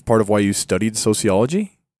music, is part of why you studied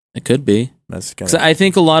sociology? It could be. That's kind of... I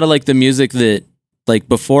think a lot of like the music that, like,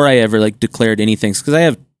 before I ever like declared anything, because I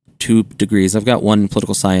have 2 degrees. I've got one in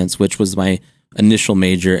political science, which was my initial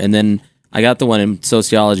major, and then I got the one in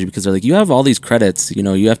sociology because they're like, you have all these credits,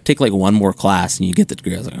 you have to take like one more class and you get the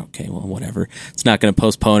degree. I was like, okay, well, whatever. It's not going to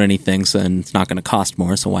postpone anything, and it's not going to cost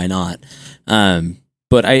more, so why not?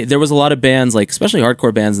 But there was a lot of bands, like especially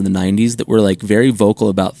hardcore bands in the 90s, that were like very vocal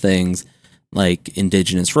about things like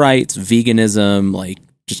indigenous rights, veganism, like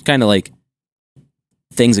just kind of like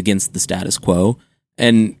things against the status quo.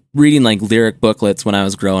 And reading like lyric booklets when I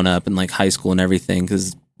was growing up in like high school and everything,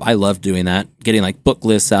 because I loved doing that, getting like book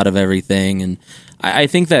lists out of everything. And I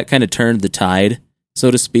think that kind of turned the tide,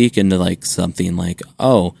 so to speak, into like something like,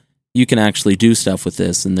 oh, you can actually do stuff with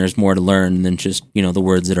this, and there's more to learn than just, you know, the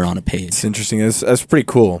words that are on a page. It's interesting. That's pretty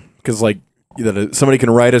cool, because like somebody can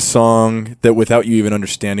write a song that without you even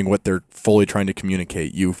understanding what they're fully trying to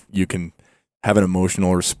communicate, you can have an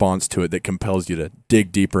emotional response to it that compels you to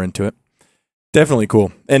dig deeper into it. Definitely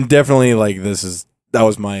cool. And definitely like that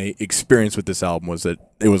was my experience with this album, was that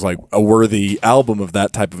it was like a worthy album of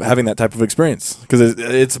having that type of experience, because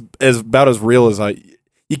it's about as real as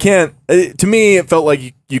you can't, to me, it felt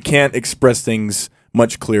like you can't express things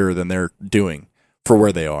much clearer than they're doing for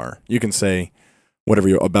where they are. You can say whatever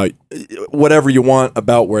you want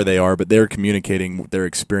about where they are, but they're communicating their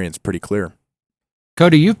experience pretty clear.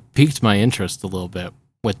 Cody, you piqued my interest a little bit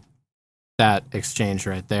with that exchange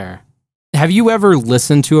right there. Have you ever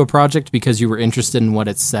listened to a project because you were interested in what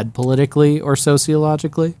it said politically or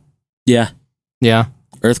sociologically? Yeah. Yeah.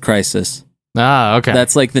 Earth Crisis. Ah, okay.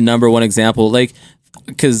 That's like the number one example. Like,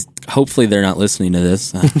 because hopefully they're not listening to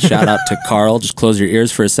this. Shout out to Carl. Just close your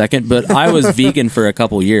ears for a second. But I was vegan for a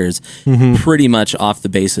couple years, pretty much off the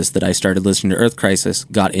basis that I started listening to Earth Crisis,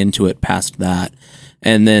 got into it past that.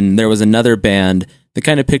 And then there was another band that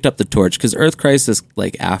kind of picked up the torch, because Earth Crisis,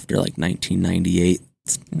 like after like 1998,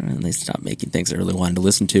 they stopped making things I really wanted to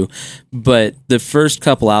listen to. But the first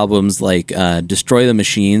couple albums, like Destroy the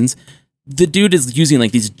Machines, the dude is using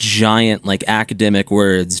like these giant like academic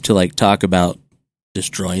words to like talk about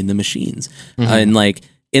destroying the machines. And like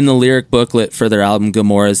in the lyric booklet for their album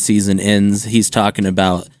Gomorrah's Season Ends, he's talking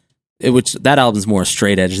about it, which that album's more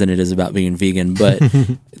straight edge than it is about being vegan. But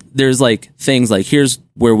there's like things like, here's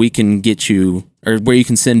where we can get you, or where you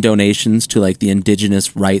can send donations to like the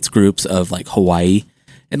indigenous rights groups of like Hawaii.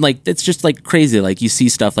 And like, it's just like crazy. Like you see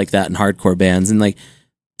stuff like that in hardcore bands. And like,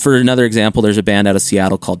 for another example, there's a band out of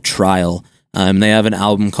Seattle called Trial. They have an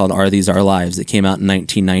album called Are These Our Lives that came out in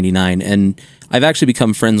 1999. And I've actually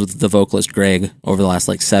become friends with the vocalist Greg over the last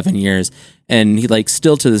like 7 years. And he like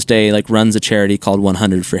still to this day like runs a charity called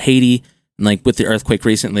 100 for Haiti. And like with the earthquake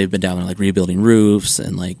recently, they've been down there like rebuilding roofs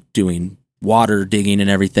and like doing water digging and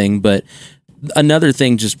everything. But another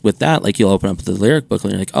thing just with that, like you'll open up the lyric book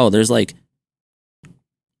and you're like, oh, there's like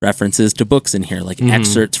references to books in here, like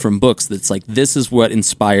excerpts from books. That's like, this is what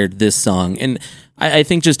inspired this song. And I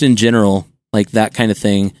think just in general, like that kind of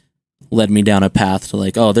thing led me down a path to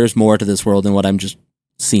like, oh, there's more to this world than what I'm just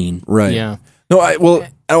seeing. Right. Yeah. No,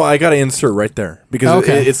 I got to insert right there, because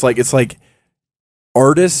it's like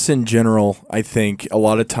artists in general, I think a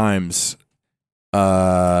lot of times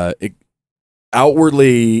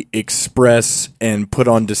outwardly express and put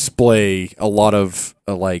on display a lot of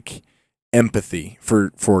like empathy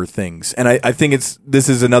for things. And I think this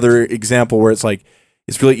is another example where it's like,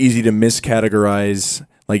 it's really easy to miscategorize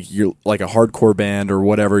like you're like a hardcore band or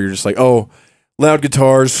whatever. You're just like, oh, loud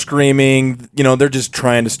guitars, screaming, you know, they're just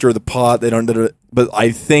trying to stir the pot. They don't, but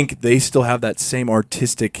I think they still have that same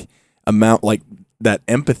artistic amount, like that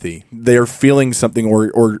empathy. They're feeling something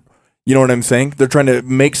or you know what I'm saying? They're trying to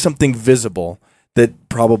make something visible that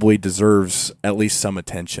probably deserves at least some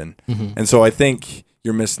attention. And so I think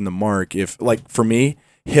you're missing the mark. If like for me,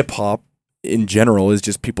 hip hop in general is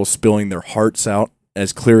just people spilling their hearts out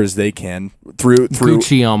as clear as they can through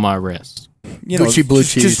Gucci on my wrist. You know, Gucci blue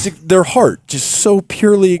cheese. Just their heart, just so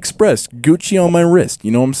purely expressed. Gucci on my wrist.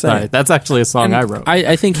 You know what I'm saying? Right, that's actually a song I wrote.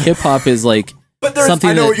 I think hip hop is like something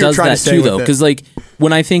I know that what you're does trying that to say too, with though. it. Because like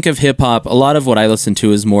when I think of hip hop, a lot of what I listen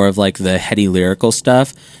to is more of like the heady lyrical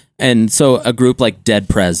stuff. And so a group like Dead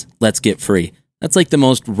Prez, Let's Get Free. That's like the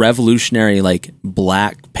most revolutionary, like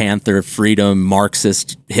Black Panther, freedom,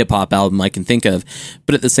 Marxist hip hop album I can think of.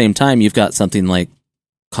 But at the same time, you've got something like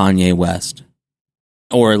Kanye West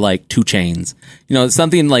or like 2 Chainz. You know,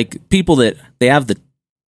 something like people that they have the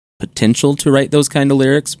potential to write those kind of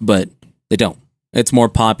lyrics, but they don't. It's more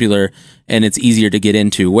popular and it's easier to get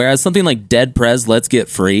into. Whereas something like Dead Prez, Let's Get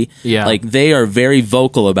Free, like they are very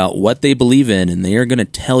vocal about what they believe in and they are going to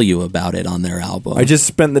tell you about it on their album. I just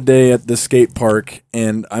spent the day at the skate park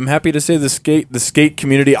and I'm happy to say the skate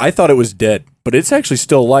community, I thought it was dead, but it's actually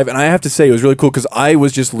still alive. And I have to say it was really cool because I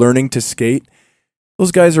was just learning to skate.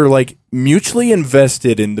 Those guys are like mutually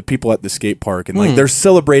invested in the people at the skate park and like they're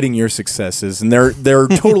celebrating your successes and they're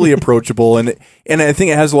totally approachable and I think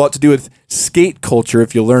it has a lot to do with skate culture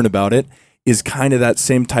if you learn about it is kind of that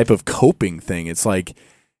same type of coping thing. It's like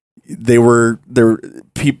there were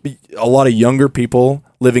a lot of younger people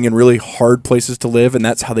living in really hard places to live, and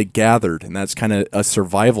that's how they gathered, and that's kind of a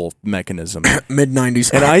survival mechanism.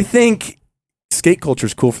 Mid-90s. And I think skate culture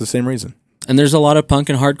is cool for the same reason. And there's a lot of punk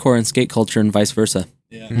and hardcore in skate culture and vice versa.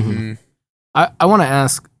 Yeah. Mm-hmm. I want to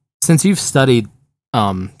ask, since you've studied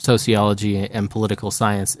sociology and political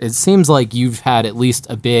science, it seems like you've had at least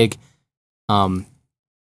a big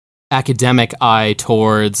academic eye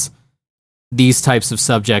towards these types of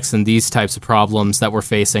subjects and these types of problems that we're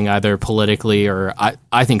facing, either politically or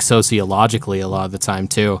I think sociologically a lot of the time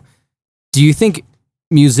too. Do you think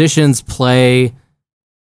musicians play,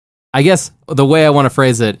 I guess the way I want to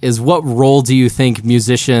phrase it is, what role do you think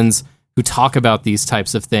musicians who talk about these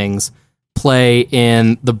types of things play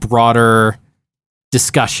in the broader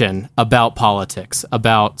discussion about politics,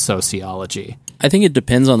 about sociology? I think it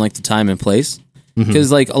depends on like the time and place.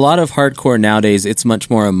 Because like a lot of hardcore nowadays, it's much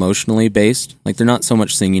more emotionally based. Like they're not so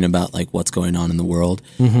much singing about like what's going on in the world.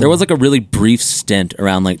 There was like a really brief stint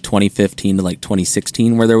around like 2015 to like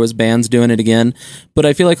 2016 where there was bands doing it again. But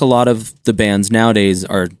I feel like a lot of the bands nowadays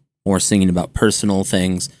are more singing about personal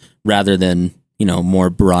things rather than, you know,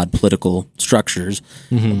 more broad political structures.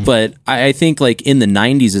 But I think like in the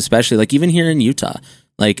 90s, especially like even here in Utah,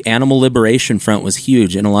 like Animal Liberation Front was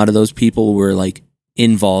huge. And a lot of those people were like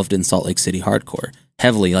involved in Salt Lake City hardcore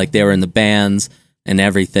heavily. Like they were in the bands and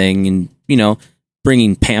everything, and, you know,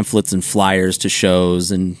 bringing pamphlets and flyers to shows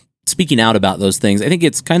and speaking out about those things. I think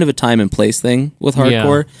it's kind of a time and place thing with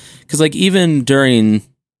hardcore. Because like even during,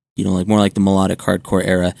 you know, like more like the melodic hardcore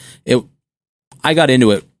era, I got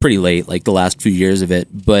into it pretty late, like the last few years of it,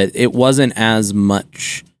 but it wasn't as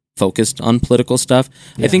much focused on political stuff.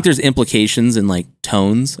 I think there's implications and like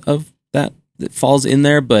tones of that falls in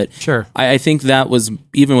there, but sure. I think that was,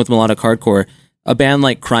 even with melodic hardcore, a band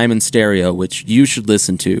like Crime and Stereo, which you should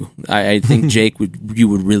listen to. I think Jake you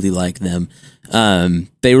would really like them.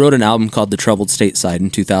 They wrote an album called The Troubled State Side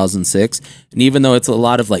in 2006, and even though it's a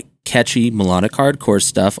lot of like catchy melodic hardcore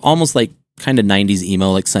stuff, almost like kind of 90s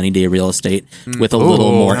emo, like Sunny Day Real Estate, with a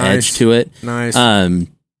little more edge to it. Nice.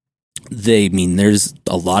 There's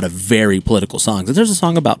a lot of very political songs. And there's a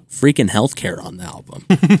song about freaking healthcare on the album.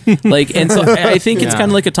 Like, and so I think it's kind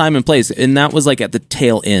of like a time and place. And that was like at the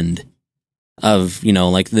tail end of, you know,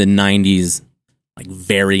 like the 90s, like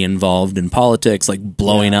very involved in politics, like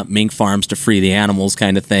blowing up mink farms to free the animals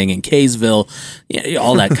kind of thing in Kaysville,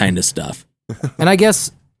 all that kind of stuff. And I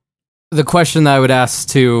guess the question that I would ask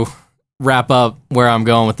to wrap up where I'm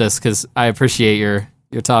going with this, because I appreciate your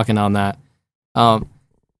talking on that.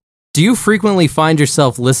 Do you frequently find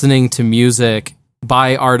yourself listening to music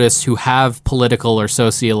by artists who have political or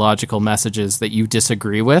sociological messages that you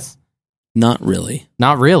disagree with? Not really.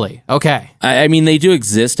 Not really. Okay. I mean, they do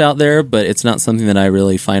exist out there, but it's not something that I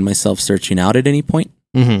really find myself searching out at any point.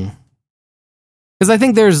 Because I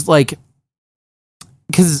think there's like,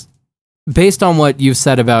 because based on what you've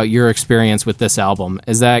said about your experience with this album,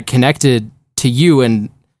 is that connected to you and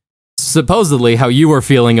supposedly how you were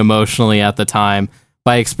feeling emotionally at the time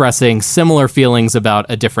by expressing similar feelings about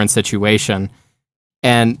a different situation.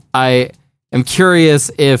 And I am curious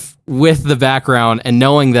if, with the background and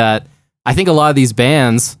knowing that, I think a lot of these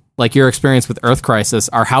bands, like your experience with Earth Crisis,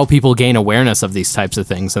 are how people gain awareness of these types of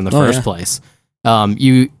things in the first place.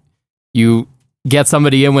 You get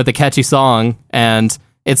somebody in with a catchy song, and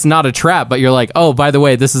it's not a trap, but you're like, oh, by the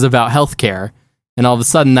way, this is about healthcare. And all of a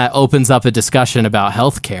sudden that opens up a discussion about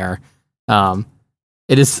healthcare.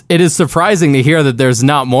 It is surprising to hear that there's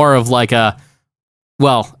not more of like and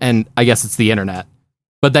I guess it's the internet,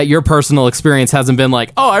 but that your personal experience hasn't been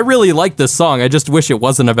like, oh, I really like this song, I just wish it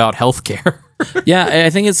wasn't about healthcare. Yeah, I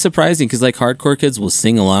think it's surprising because like hardcore kids will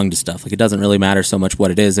sing along to stuff. Like it doesn't really matter so much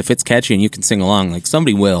what it is. If it's catchy and you can sing along, like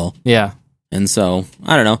somebody will. Yeah. And so,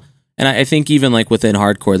 I don't know. And I think even like within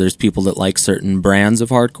hardcore, there's people that like certain brands of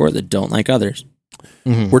hardcore that don't like others.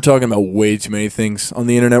 We're talking about way too many things on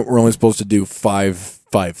the internet. We're only supposed to do five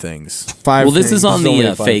things. Well, this is on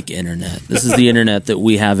the fake internet. This is the internet that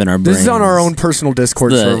we have in our brains. This is on our own personal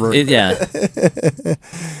Discord server.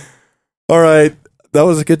 All right. That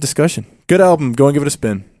was a good discussion. Good album. Go and give it a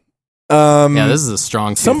spin. Yeah, this is a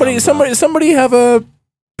strong. Somebody have a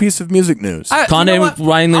piece of music news. Donda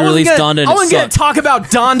finally released Donda. I wasn't going to talk about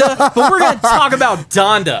Donda, but we're going to talk about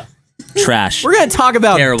Donda. Trash. We're going to talk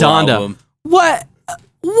about Terrible Donda. Album.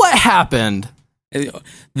 What happened?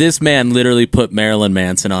 This man literally put Marilyn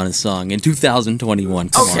Manson on his song in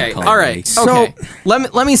 2021. Okay, all right. So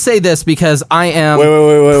let me say this because I am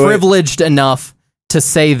privileged enough to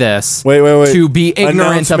say this. To be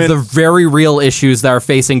ignorant of the very real issues that are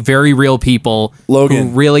facing very real people who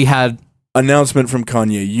really had Announcement from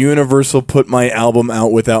Kanye. Universal put my album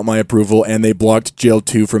out without my approval, and they blocked Jail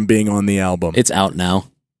 2 from being on the album. It's out now.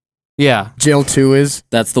 Yeah. Jail 2 is?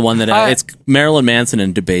 That's the one that it's Marilyn Manson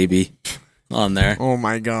and DaBaby on there. Oh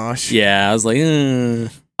my gosh. Yeah, I was like,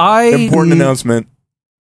 important announcement.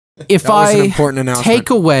 If That was an I important announcement. take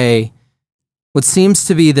away what seems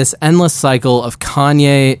to be this endless cycle of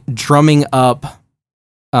Kanye drumming up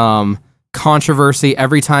controversy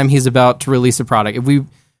every time he's about to release a product, if we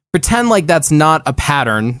pretend like that's not a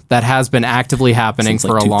pattern that has been actively happening since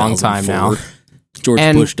for like a long time now. George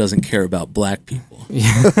Bush doesn't care about black people.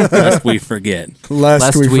 Lest we forget.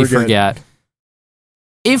 Lest we forget.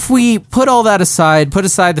 If we put all that aside, put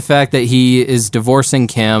aside the fact that he is divorcing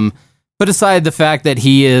Kim, put aside the fact that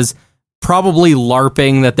he is probably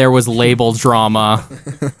LARPing that there was label drama.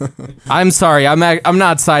 I'm sorry, I'm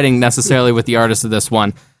not siding necessarily with the artist of this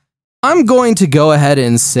one. I'm going to go ahead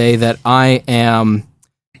and say that I am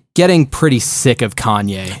getting pretty sick of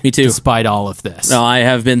Kanye. Me too. Despite all of this. No, I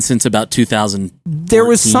have been since about 2000. There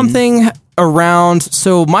was something around,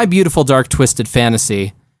 so My Beautiful Dark Twisted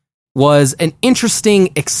Fantasy was an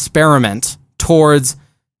interesting experiment towards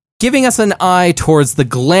giving us an eye towards the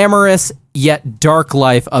glamorous yet dark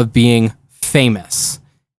life of being famous.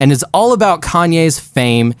 And it's all about Kanye's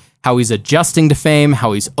fame, how he's adjusting to fame,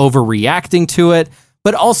 how he's overreacting to it,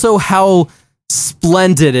 but also how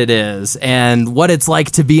splendid it is and what it's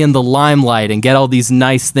like to be in the limelight and get all these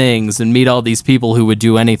nice things and meet all these people who would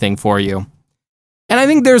do anything for you. And I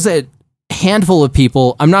think there's a handful of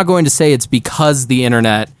people, I'm not going to say it's because the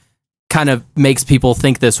internet kind of makes people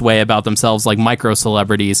think this way about themselves, like micro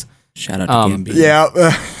celebrities. Shout out to Gambino.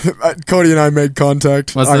 Yeah, Cody and I made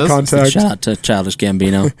contact. Shout out to Childish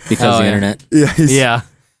Gambino because of the internet. Yeah.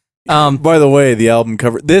 By the way, the album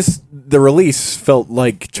cover, the release felt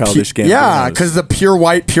like Childish Gambino. Yeah, because the pure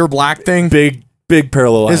white, pure black thing. Big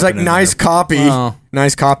parallel. It's like nice copy. Oh.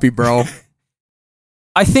 Nice copy, bro.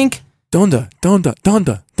 I think Donda.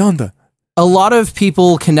 a lot of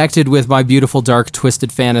people connected with My Beautiful Dark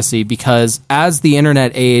Twisted Fantasy because as the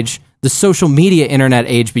internet age, the social media internet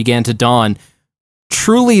age began to dawn,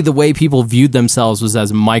 truly the way people viewed themselves was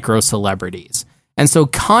as micro celebrities. And so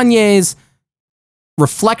Kanye's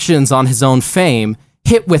reflections on his own fame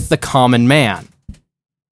hit with the common man.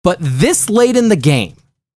 But this late in the game,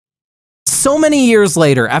 so many years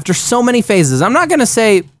later, after so many phases, I'm not going to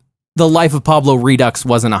say The Life of Pablo Redux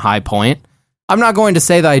wasn't a high point. I'm not going to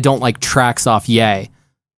say that I don't like tracks off Ye.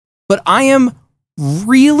 But I am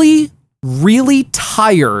really, really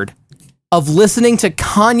tired of listening to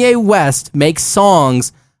Kanye West make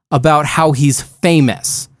songs about how he's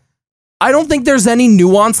famous. I don't think there's any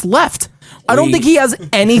nuance left. I don't think he has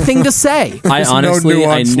anything to say. I honestly,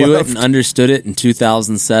 I knew it and understood it in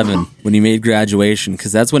 2007 when he made Graduation,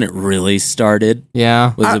 because that's when it really started.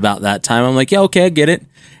 Yeah. Was about that time. I'm like, yeah, okay, I get it.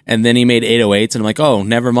 And then he made 808s, and I'm like, oh,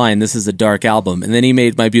 never mind, this is a dark album. And then he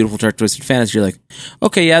made My Beautiful Dark Twisted Fantasy. You're like,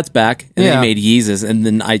 okay, yeah, it's back. And then he made Yeezus, and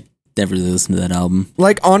then I never really listened to that album.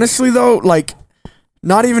 Like, honestly, though, like,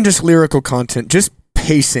 not even just lyrical content, just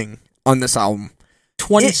pacing on this album.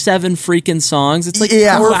 27 freaking songs. It's like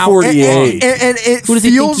 48. And it Who does he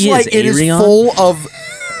think feels he is, like it is A-Rion? full of...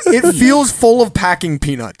 It feels full of packing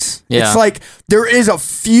peanuts. Yeah. It's like there is a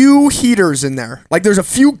few heaters in there. Like there's a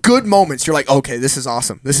few good moments. You're like, okay, this is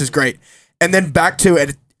awesome. This is great. And then back to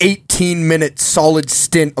an 18-minute solid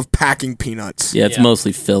stint of packing peanuts. Yeah, it's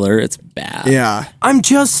mostly filler. It's bad. Yeah. I'm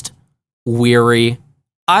just weary.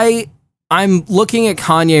 I'm looking at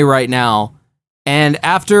Kanye right now, and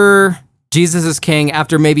after Jesus is King,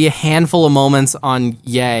 after maybe a handful of moments on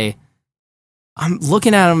Ye, I'm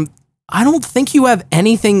looking at him. I don't think you have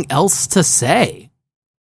anything else to say.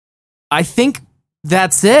 I think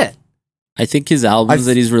that's it. I think his albums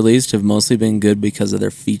that he's released have mostly been good because of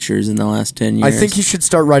their features in the last 10 years. I think he should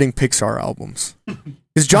start writing Pixar albums.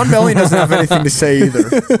 Because John Bellion doesn't have anything to say either.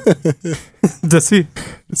 Does he?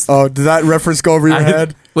 Oh, did that reference go over your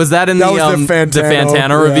head? Was that in That the was the Fantano,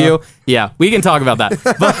 Fantano review? Yeah, we can talk about that.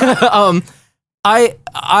 But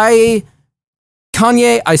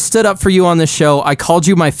Kanye, I stood up for you on this show. I called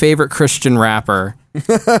you my favorite Christian rapper.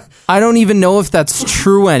 I don't even know if that's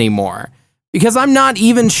true anymore because I'm not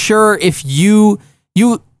even sure if you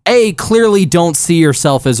clearly don't see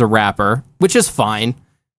yourself as a rapper, which is fine.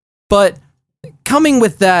 But coming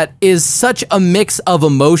with that is such a mix of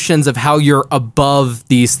emotions of how you're above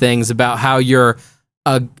these things, about how you're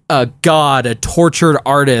a god, a tortured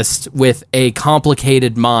artist with a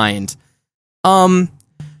complicated mind.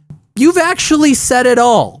 You've actually said it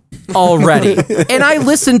all already. And I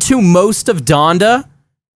listened to most of Donda,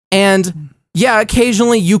 and yeah,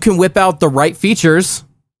 occasionally you can whip out the right features,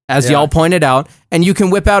 as y'all pointed out, and you can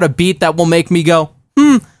whip out a beat that will make me go,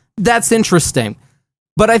 that's interesting.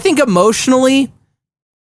 But I think emotionally,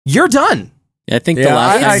 you're done. I think the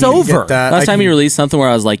last time it's over. Last time you released something where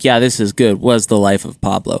I was like, yeah, this is good, was The Life of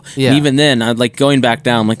Pablo. Yeah. And even then, I'd like going back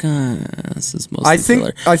down, I'm like, this is mostly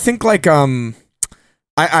filler. I think like I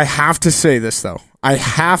have to say this though. I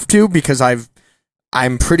have to because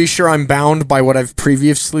I'm pretty sure I'm bound by what I've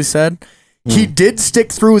previously said. He did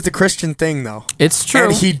stick through with the Christian thing though. It's true.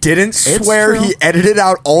 And he didn't swear. He edited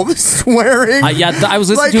out all the swearing. I was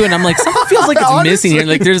listening to it and I'm like, something feels like it's missing here.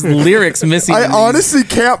 Like there's lyrics missing. I honestly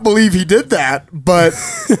can't believe he did that, but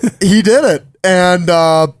he did it. And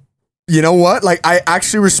you know what? Like I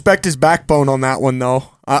actually respect his backbone on that one though.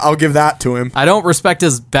 I'll give that to him. I don't respect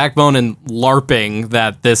his backbone in LARPing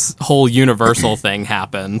that this whole Universal thing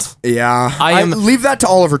happened. Yeah. I leave that to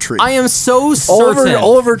Oliver Tree. I am so certain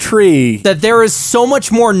Oliver Tree that there is so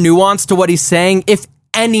much more nuance to what he's saying if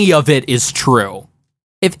any of it is true.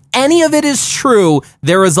 If any of it is true,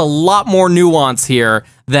 there is a lot more nuance here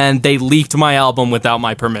than they leaked my album without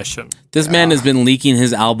my permission. This man has been leaking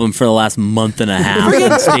his album for the last month and a half.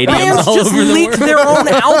 Stadiums all over the world. Their own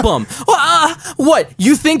album. What?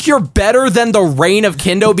 You think you're better than the Reign of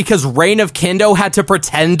Kindo because Reign of Kindo had to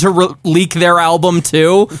pretend to leak their album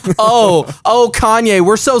too? Oh, Kanye,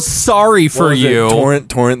 we're so sorry for you.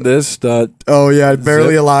 Torrent this. Oh yeah,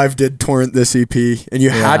 Barely Alive did torrent this EP, and you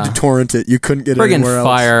had to torrent it. You couldn't get it anywhere else.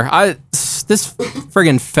 Fire. This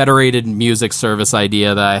friggin' federated music service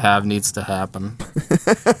idea that I have needs to happen.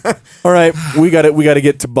 All right, we got it. We got to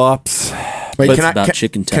get to bops. Wait,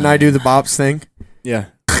 can I do the bops thing? Yeah.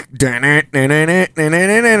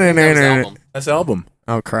 That's album.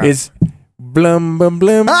 Oh crap! Is blum blum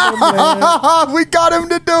blum. We got him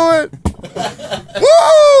to do it.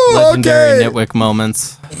 Woo! Legendary Nitwick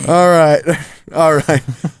moments. All right.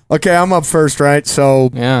 Okay, I'm up first, right? So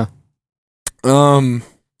yeah.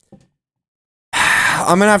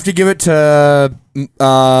 I'm gonna have to give it to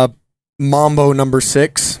Mambo No.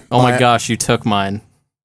 6. Oh my gosh, you took mine.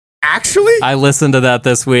 Actually, I listened to that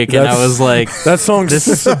this week and I was like, "That song, this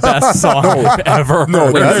is the best song I've ever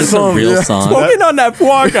heard." Wait, is this a real song? Smoking on that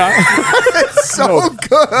guaca. It's so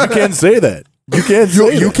good. You can't say that. You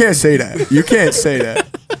can't say that. You can't say that.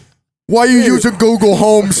 Why you using Google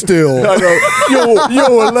Home still?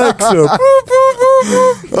 Yo, Alexa.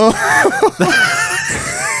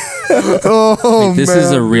 Oh, this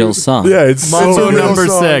is a real song. Yeah, it's Mambo No.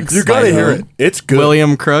 6. You gotta hear it. It's good.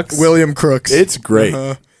 William Crooks. It's great.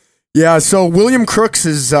 Yeah, so William Crooks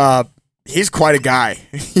is he's quite a guy.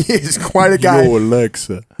 He is quite a guy. Yo,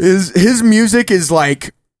 Alexa. His music is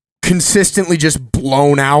like consistently just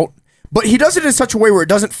blown out, but he does it in such a way where it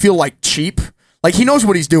doesn't feel like cheap. Like he knows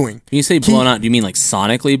what he's doing. When you say blown out, do you mean like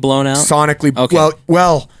sonically blown out? Sonically, okay.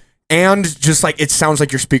 Well, and just like it sounds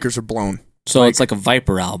like your speakers are blown. So it's like a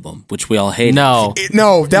Viper album, which we all hate. No,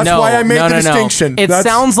 that's why I made the distinction. It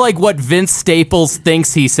sounds like what Vince Staples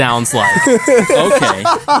thinks he sounds like. Okay.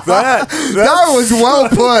 That was well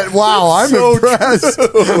put. Wow, I'm so impressed.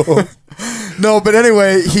 No, but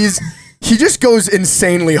anyway, he just goes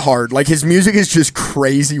insanely hard. Like his music is just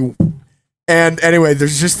crazy. And anyway,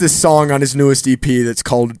 there's just this song on his newest EP that's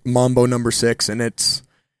called Mambo No. 6, and it's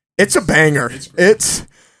a banger.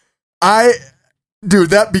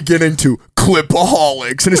 Dude, that beginning to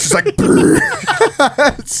Clipaholics, and it's just like,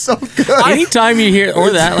 it's so good. Anytime you hear,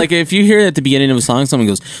 or that, like if you hear at the beginning of a song, someone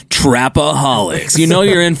goes, Trapaholics, you know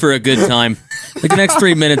you're in for a good time. Like the next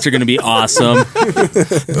 3 minutes are going to be awesome.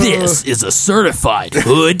 This is a certified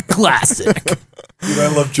hood classic. Dude,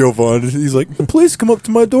 I love Joe Vaughn. He's like, please come up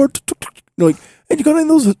to my door. Like, hey, you got any of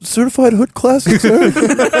those certified hood classics there?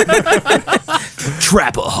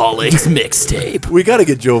 Trapaholics mixtape. We got to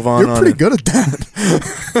get Joe Vaughn on. You're pretty good at that.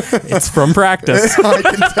 It's from practice. I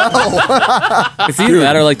can tell. It's either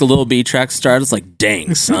that or like the Lil B track started. It's like,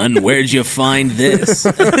 dang, son, where'd you find this?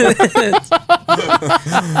 But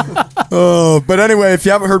anyway, if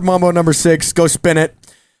you haven't heard Mambo No. 6, go spin it.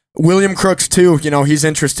 William Crooks too, he's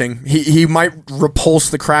interesting. He might repulse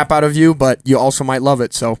the crap out of you, but you also might love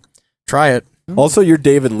it, so try it. Also, your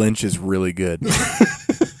David Lynch is really good.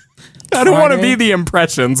 I don't want to be the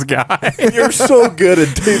impressions guy. You're so good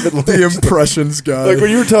at David Lynch. The impressions guy. Like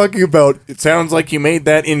when you were talking about, it sounds like you made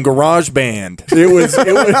that in GarageBand. It was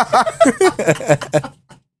That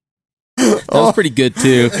was pretty good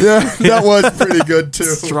too. Yeah, that was pretty good too.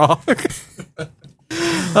 Strong.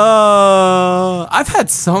 I've had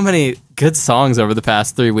so many good songs over the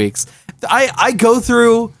past 3 weeks. I go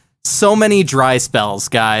through so many dry spells,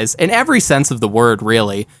 guys, in every sense of the word,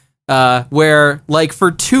 really. where like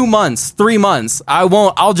for 2 months, 3 months,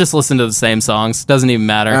 I'll just listen to the same songs. Doesn't even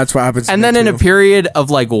matter. That's what happens. And then in a period of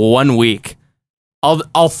like 1 week,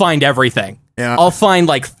 I'll find everything. Yeah. I'll find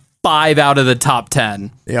like 5 out of the top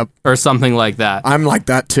 10. Yep. Or something like that. I'm like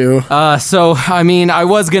that too. So I mean, I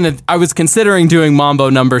was considering doing Mambo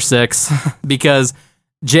number 6 because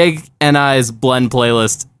Jake and I's blend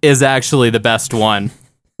playlist is actually the best one.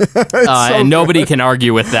 And nobody can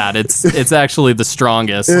argue with that. It's actually the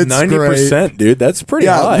strongest. 90%, dude. That's pretty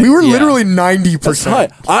high. We were literally 90%. That's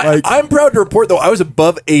high. I'm proud to report, though, I was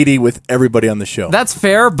above 80 with everybody on the show. That's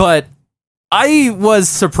fair, but I was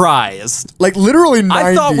surprised. Like literally 90.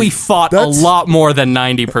 I thought we fought a lot more than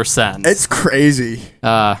 90%. It's crazy.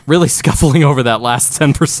 Really scuffling over that last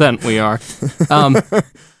 10% we are.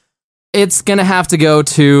 It's going to have to go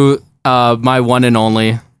to my one and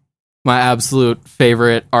only, my absolute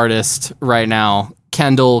favorite artist right now,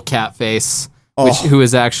 Kendall Catface, who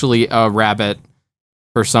is actually a rabbit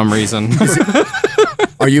for some reason.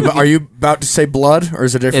 Are you about to say Blood, or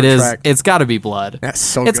is it a different track? It's got to be Blood. That's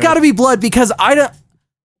so It's good. got to be Blood because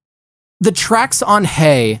the tracks on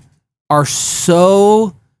Hey are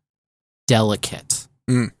so delicate.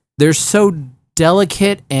 They're so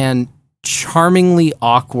delicate and charmingly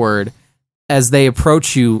awkward as they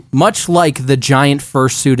approach you, much like the giant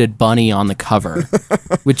fursuited bunny on the cover,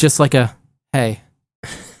 with just like a hey,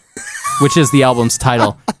 which is the album's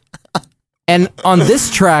title. And on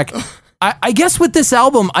this track, I guess with this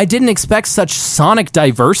album, I didn't expect such sonic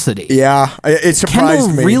diversity. Yeah, it surprised Kendall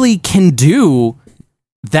me. really can do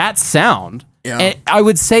that sound. Yeah. And I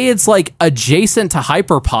would say it's like adjacent to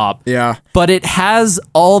hyperpop. Yeah. But it has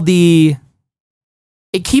it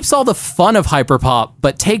keeps all the fun of hyperpop,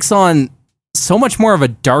 but takes on so much more of a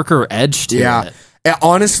darker edge to it. And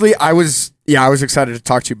honestly, I was excited to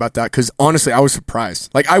talk to you about that because honestly, I was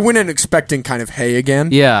surprised. Like I went in expecting kind of Hey again.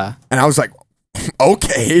 Yeah. And I was like,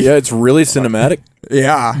 okay. Yeah, it's really cinematic.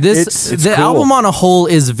 Yeah. The cool. album on a whole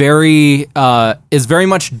is very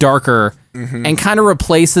much darker and kind of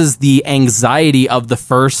replaces the anxiety of the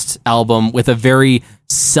first album with a very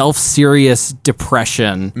self-serious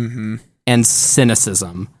depression and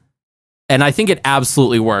cynicism. And I think it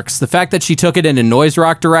absolutely works. The fact that she took it in a noise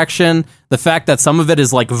rock direction, the fact that some of it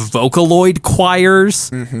is like Vocaloid choirs,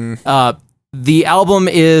 the album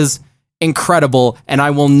is incredible, and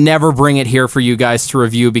I will never bring it here for you guys to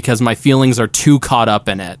review because my feelings are too caught up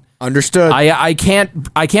in it. Understood. I can't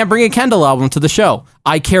bring a Kendall album to the show.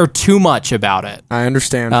 I care too much about it. I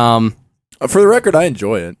understand. For the record, I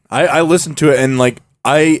enjoy it. I listened to it and like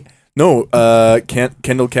Kendall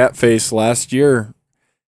Catface last year.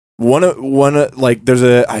 One like there's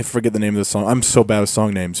I forget the name of the song. I'm so bad with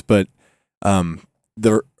song names, but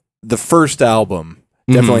the first album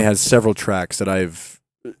definitely has several tracks that I've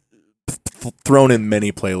thrown in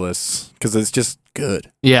many playlists because it's just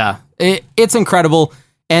good. Yeah, it's incredible,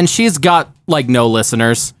 and she's got like no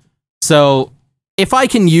listeners. So if I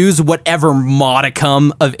can use whatever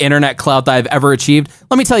modicum of internet clout that I've ever achieved,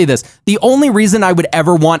 let me tell you this: the only reason I would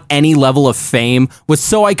ever want any level of fame was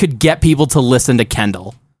so I could get people to listen to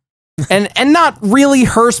Kendall. And not really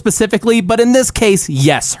her specifically, but in this case,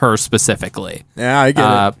 yes, her specifically. Yeah, I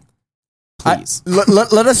get it. Please.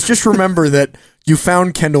 Let us just remember that you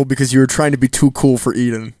found Kendall because you were trying to be too cool for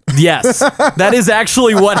Eden. Yes, that is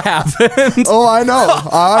actually what happened. Oh, I know.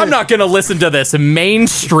 I'm not going to listen to this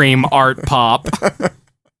mainstream art pop.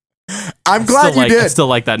 I'm glad you did. I still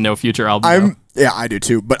like that No Future album. Yeah, I do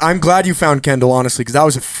too. But I'm glad you found Kendall, honestly, because that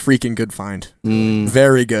was a freaking good find.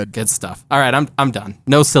 Very good. Good stuff. All right, I'm done.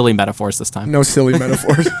 No silly metaphors this time. No silly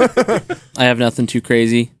metaphors. I have nothing too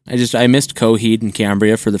crazy. I missed Coheed and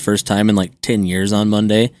Cambria for the first time in like 10 years on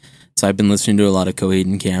Monday. So I've been listening to a lot of Coheed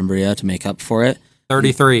and Cambria to make up for it.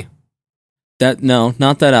 33. Mm.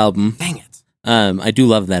 Not that album. Dang it. I do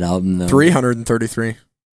love that album though. 333.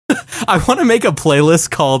 I want to make a playlist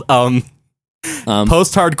called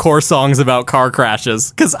post-hardcore songs about car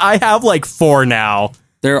crashes because I have like 4 now.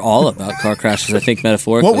 They're all about car crashes, I think,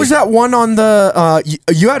 metaphorically. What was that one on the...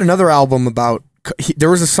 you had another album about... there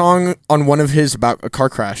was a song on one of his about a car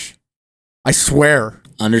crash. I swear.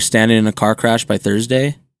 Understanding in a Car Crash by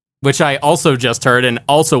Thursday? Which I also just heard and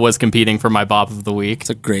also was competing for my Bop of the Week.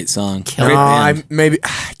 It's a great song. I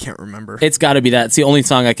can't remember. It's got to be that. It's the only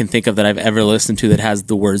song I can think of that I've ever listened to that has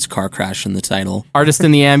the words car crash in the title. Artist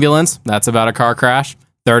in the Ambulance, that's about a car crash.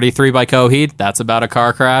 33 by Coheed, that's about a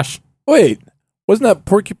car crash. Wait, wasn't that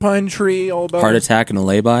Porcupine Tree all about Heart Attack and a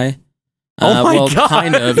Lay-By? Oh my God.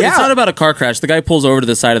 Kind of. Yeah. It's not about a car crash. The guy pulls over to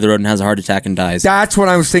the side of the road and has a heart attack and dies. That's what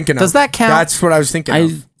I was thinking of. Does that count? That's what I was thinking I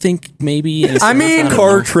of. think maybe. I mean,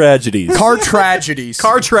 Car tragedies. car tragedies.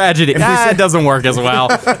 Car tragedy. It doesn't work as well.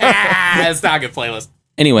 It's not a good playlist.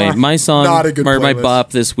 Anyway, my song, Not a good or my playlist.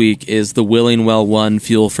 bop this week is The Willing Well Won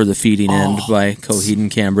Fuel for the Feeding End by Coheed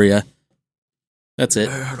and Cambria. That's it.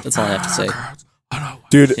 That's all I have to say.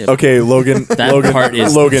 Dude, okay, Logan. That Logan, part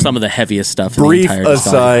is Logan, some of the heaviest stuff in brief the entire discography.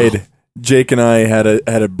 aside, Jake and I had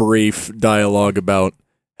a brief dialogue about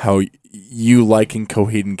how you liking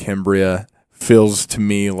Coheed and Cambria feels to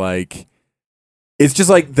me like it's just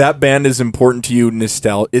like that band is important to you.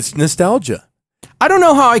 It's nostalgia. I don't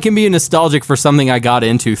know how I can be nostalgic for something I got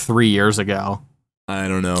into 3 years ago. I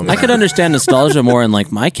don't know. I could understand nostalgia more in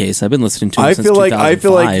like my case. I've been listening to it I since feel like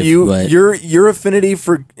 2005, but your affinity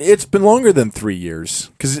for it's been longer than 3 years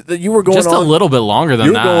because you were going Just on a little bit longer than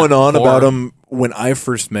you were that. going on 4. about them when I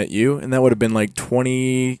first met you, and that would have been like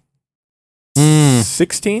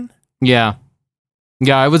 2016. Yeah.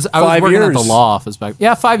 Yeah, I was 5 working at years. the law office back.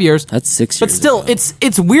 Yeah, 5 years. that's 6 years. But still, ago.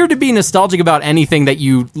 it's weird to be nostalgic about anything that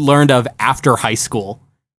you learned of after high school.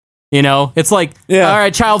 You know, it's like, Yeah. all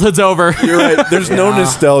right, childhood's over. You're right. There's no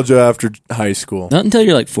nostalgia after high school. not until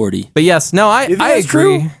you're like 40. But yes, no, I You think agree. that's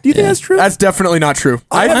true? Do you think that's true? That's definitely not true.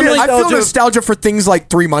 I I'm feel nostalgia- nostalgia for things like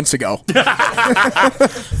 3 months ago. Okay,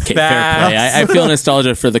 fair play. I feel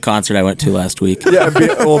nostalgia for the concert I went to last week. Yeah.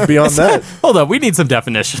 Beyond that, Hold up, we need some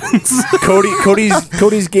definitions.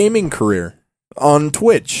 Cody's gaming career on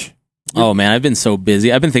Twitch. Oh man, I've been so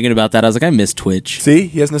busy. I've been thinking about that. I was like, I miss Twitch. See,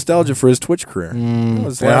 he has nostalgia for his Twitch career. That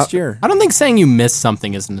was last year. I don't think saying you miss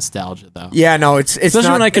something is nostalgia, though. Yeah, no, it's Especially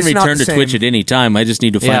not, when I can it's not return the to same. Twitch at any time. I just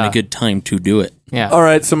need to find Yeah. a good time to do it. Yeah. All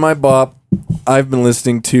right, so my bop, I've been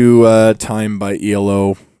listening to "Time" by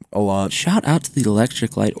ELO a lot. Shout out to the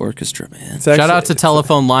Electric Light Orchestra, man. It's actually- Shout out to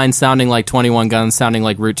Telephone Line sounding like 21 Guns, sounding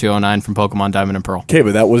like Route 209 from Pokemon Diamond and Pearl. Okay,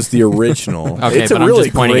 but that was the original. Okay, It's but a I'm really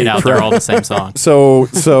just pointing great it out. track. They're all the same song. So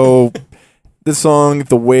the song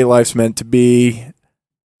 "The Way Life's Meant to Be,"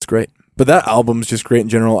 it's great. But that album's just great in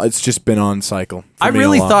general. It's just been on cycle. for I me a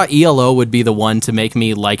really lot. thought ELO would be the one to make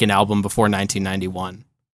me like an album before 1991.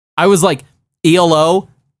 I was like, ELO,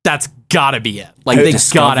 that's gotta be it. Like, they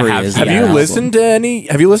Discovery gotta have is the Have Yeah. you album. listened to any?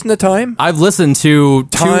 Have you listened to "Time"? I've listened to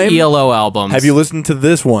Time? 2 ELO albums. Have you listened to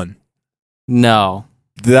this one? No.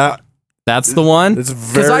 That's the one? It's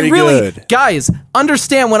 'Cause I very really, good. guys,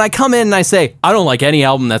 understand when I come in and I say, I don't like any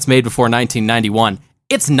album that's made before 1991,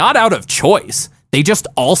 it's not out of choice. They just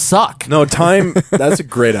all suck. No, "Time." That's a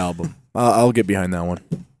great album. I'll get behind that one.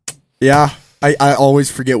 Yeah, I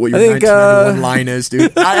always forget what your I think, 1991 line is,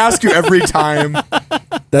 dude. I ask you every time,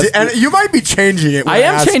 and you might be changing it. when I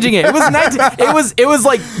am ask changing it. It was 19, it was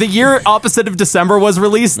like the year opposite of December was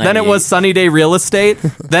released. Then it was 98. Sunny Day Real Estate.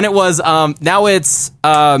 Then it was now it's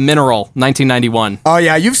Mineral 1991. Oh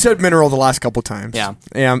yeah, you've said Mineral the last couple times. Yeah.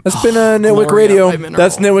 yeah. That's been Nitwick Gloria Radio. by Mineral.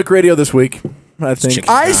 That's Nitwick Radio this week. I think. chicken.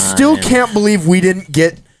 I still can't believe we didn't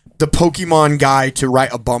get the Pokemon guy to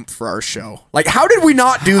write a bump for our show. Like, how did we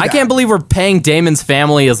not do that? I can't believe we're paying Damon's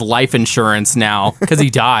family his life insurance now because he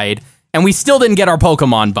died, and we still didn't get our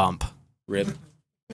Pokemon bump. Rip.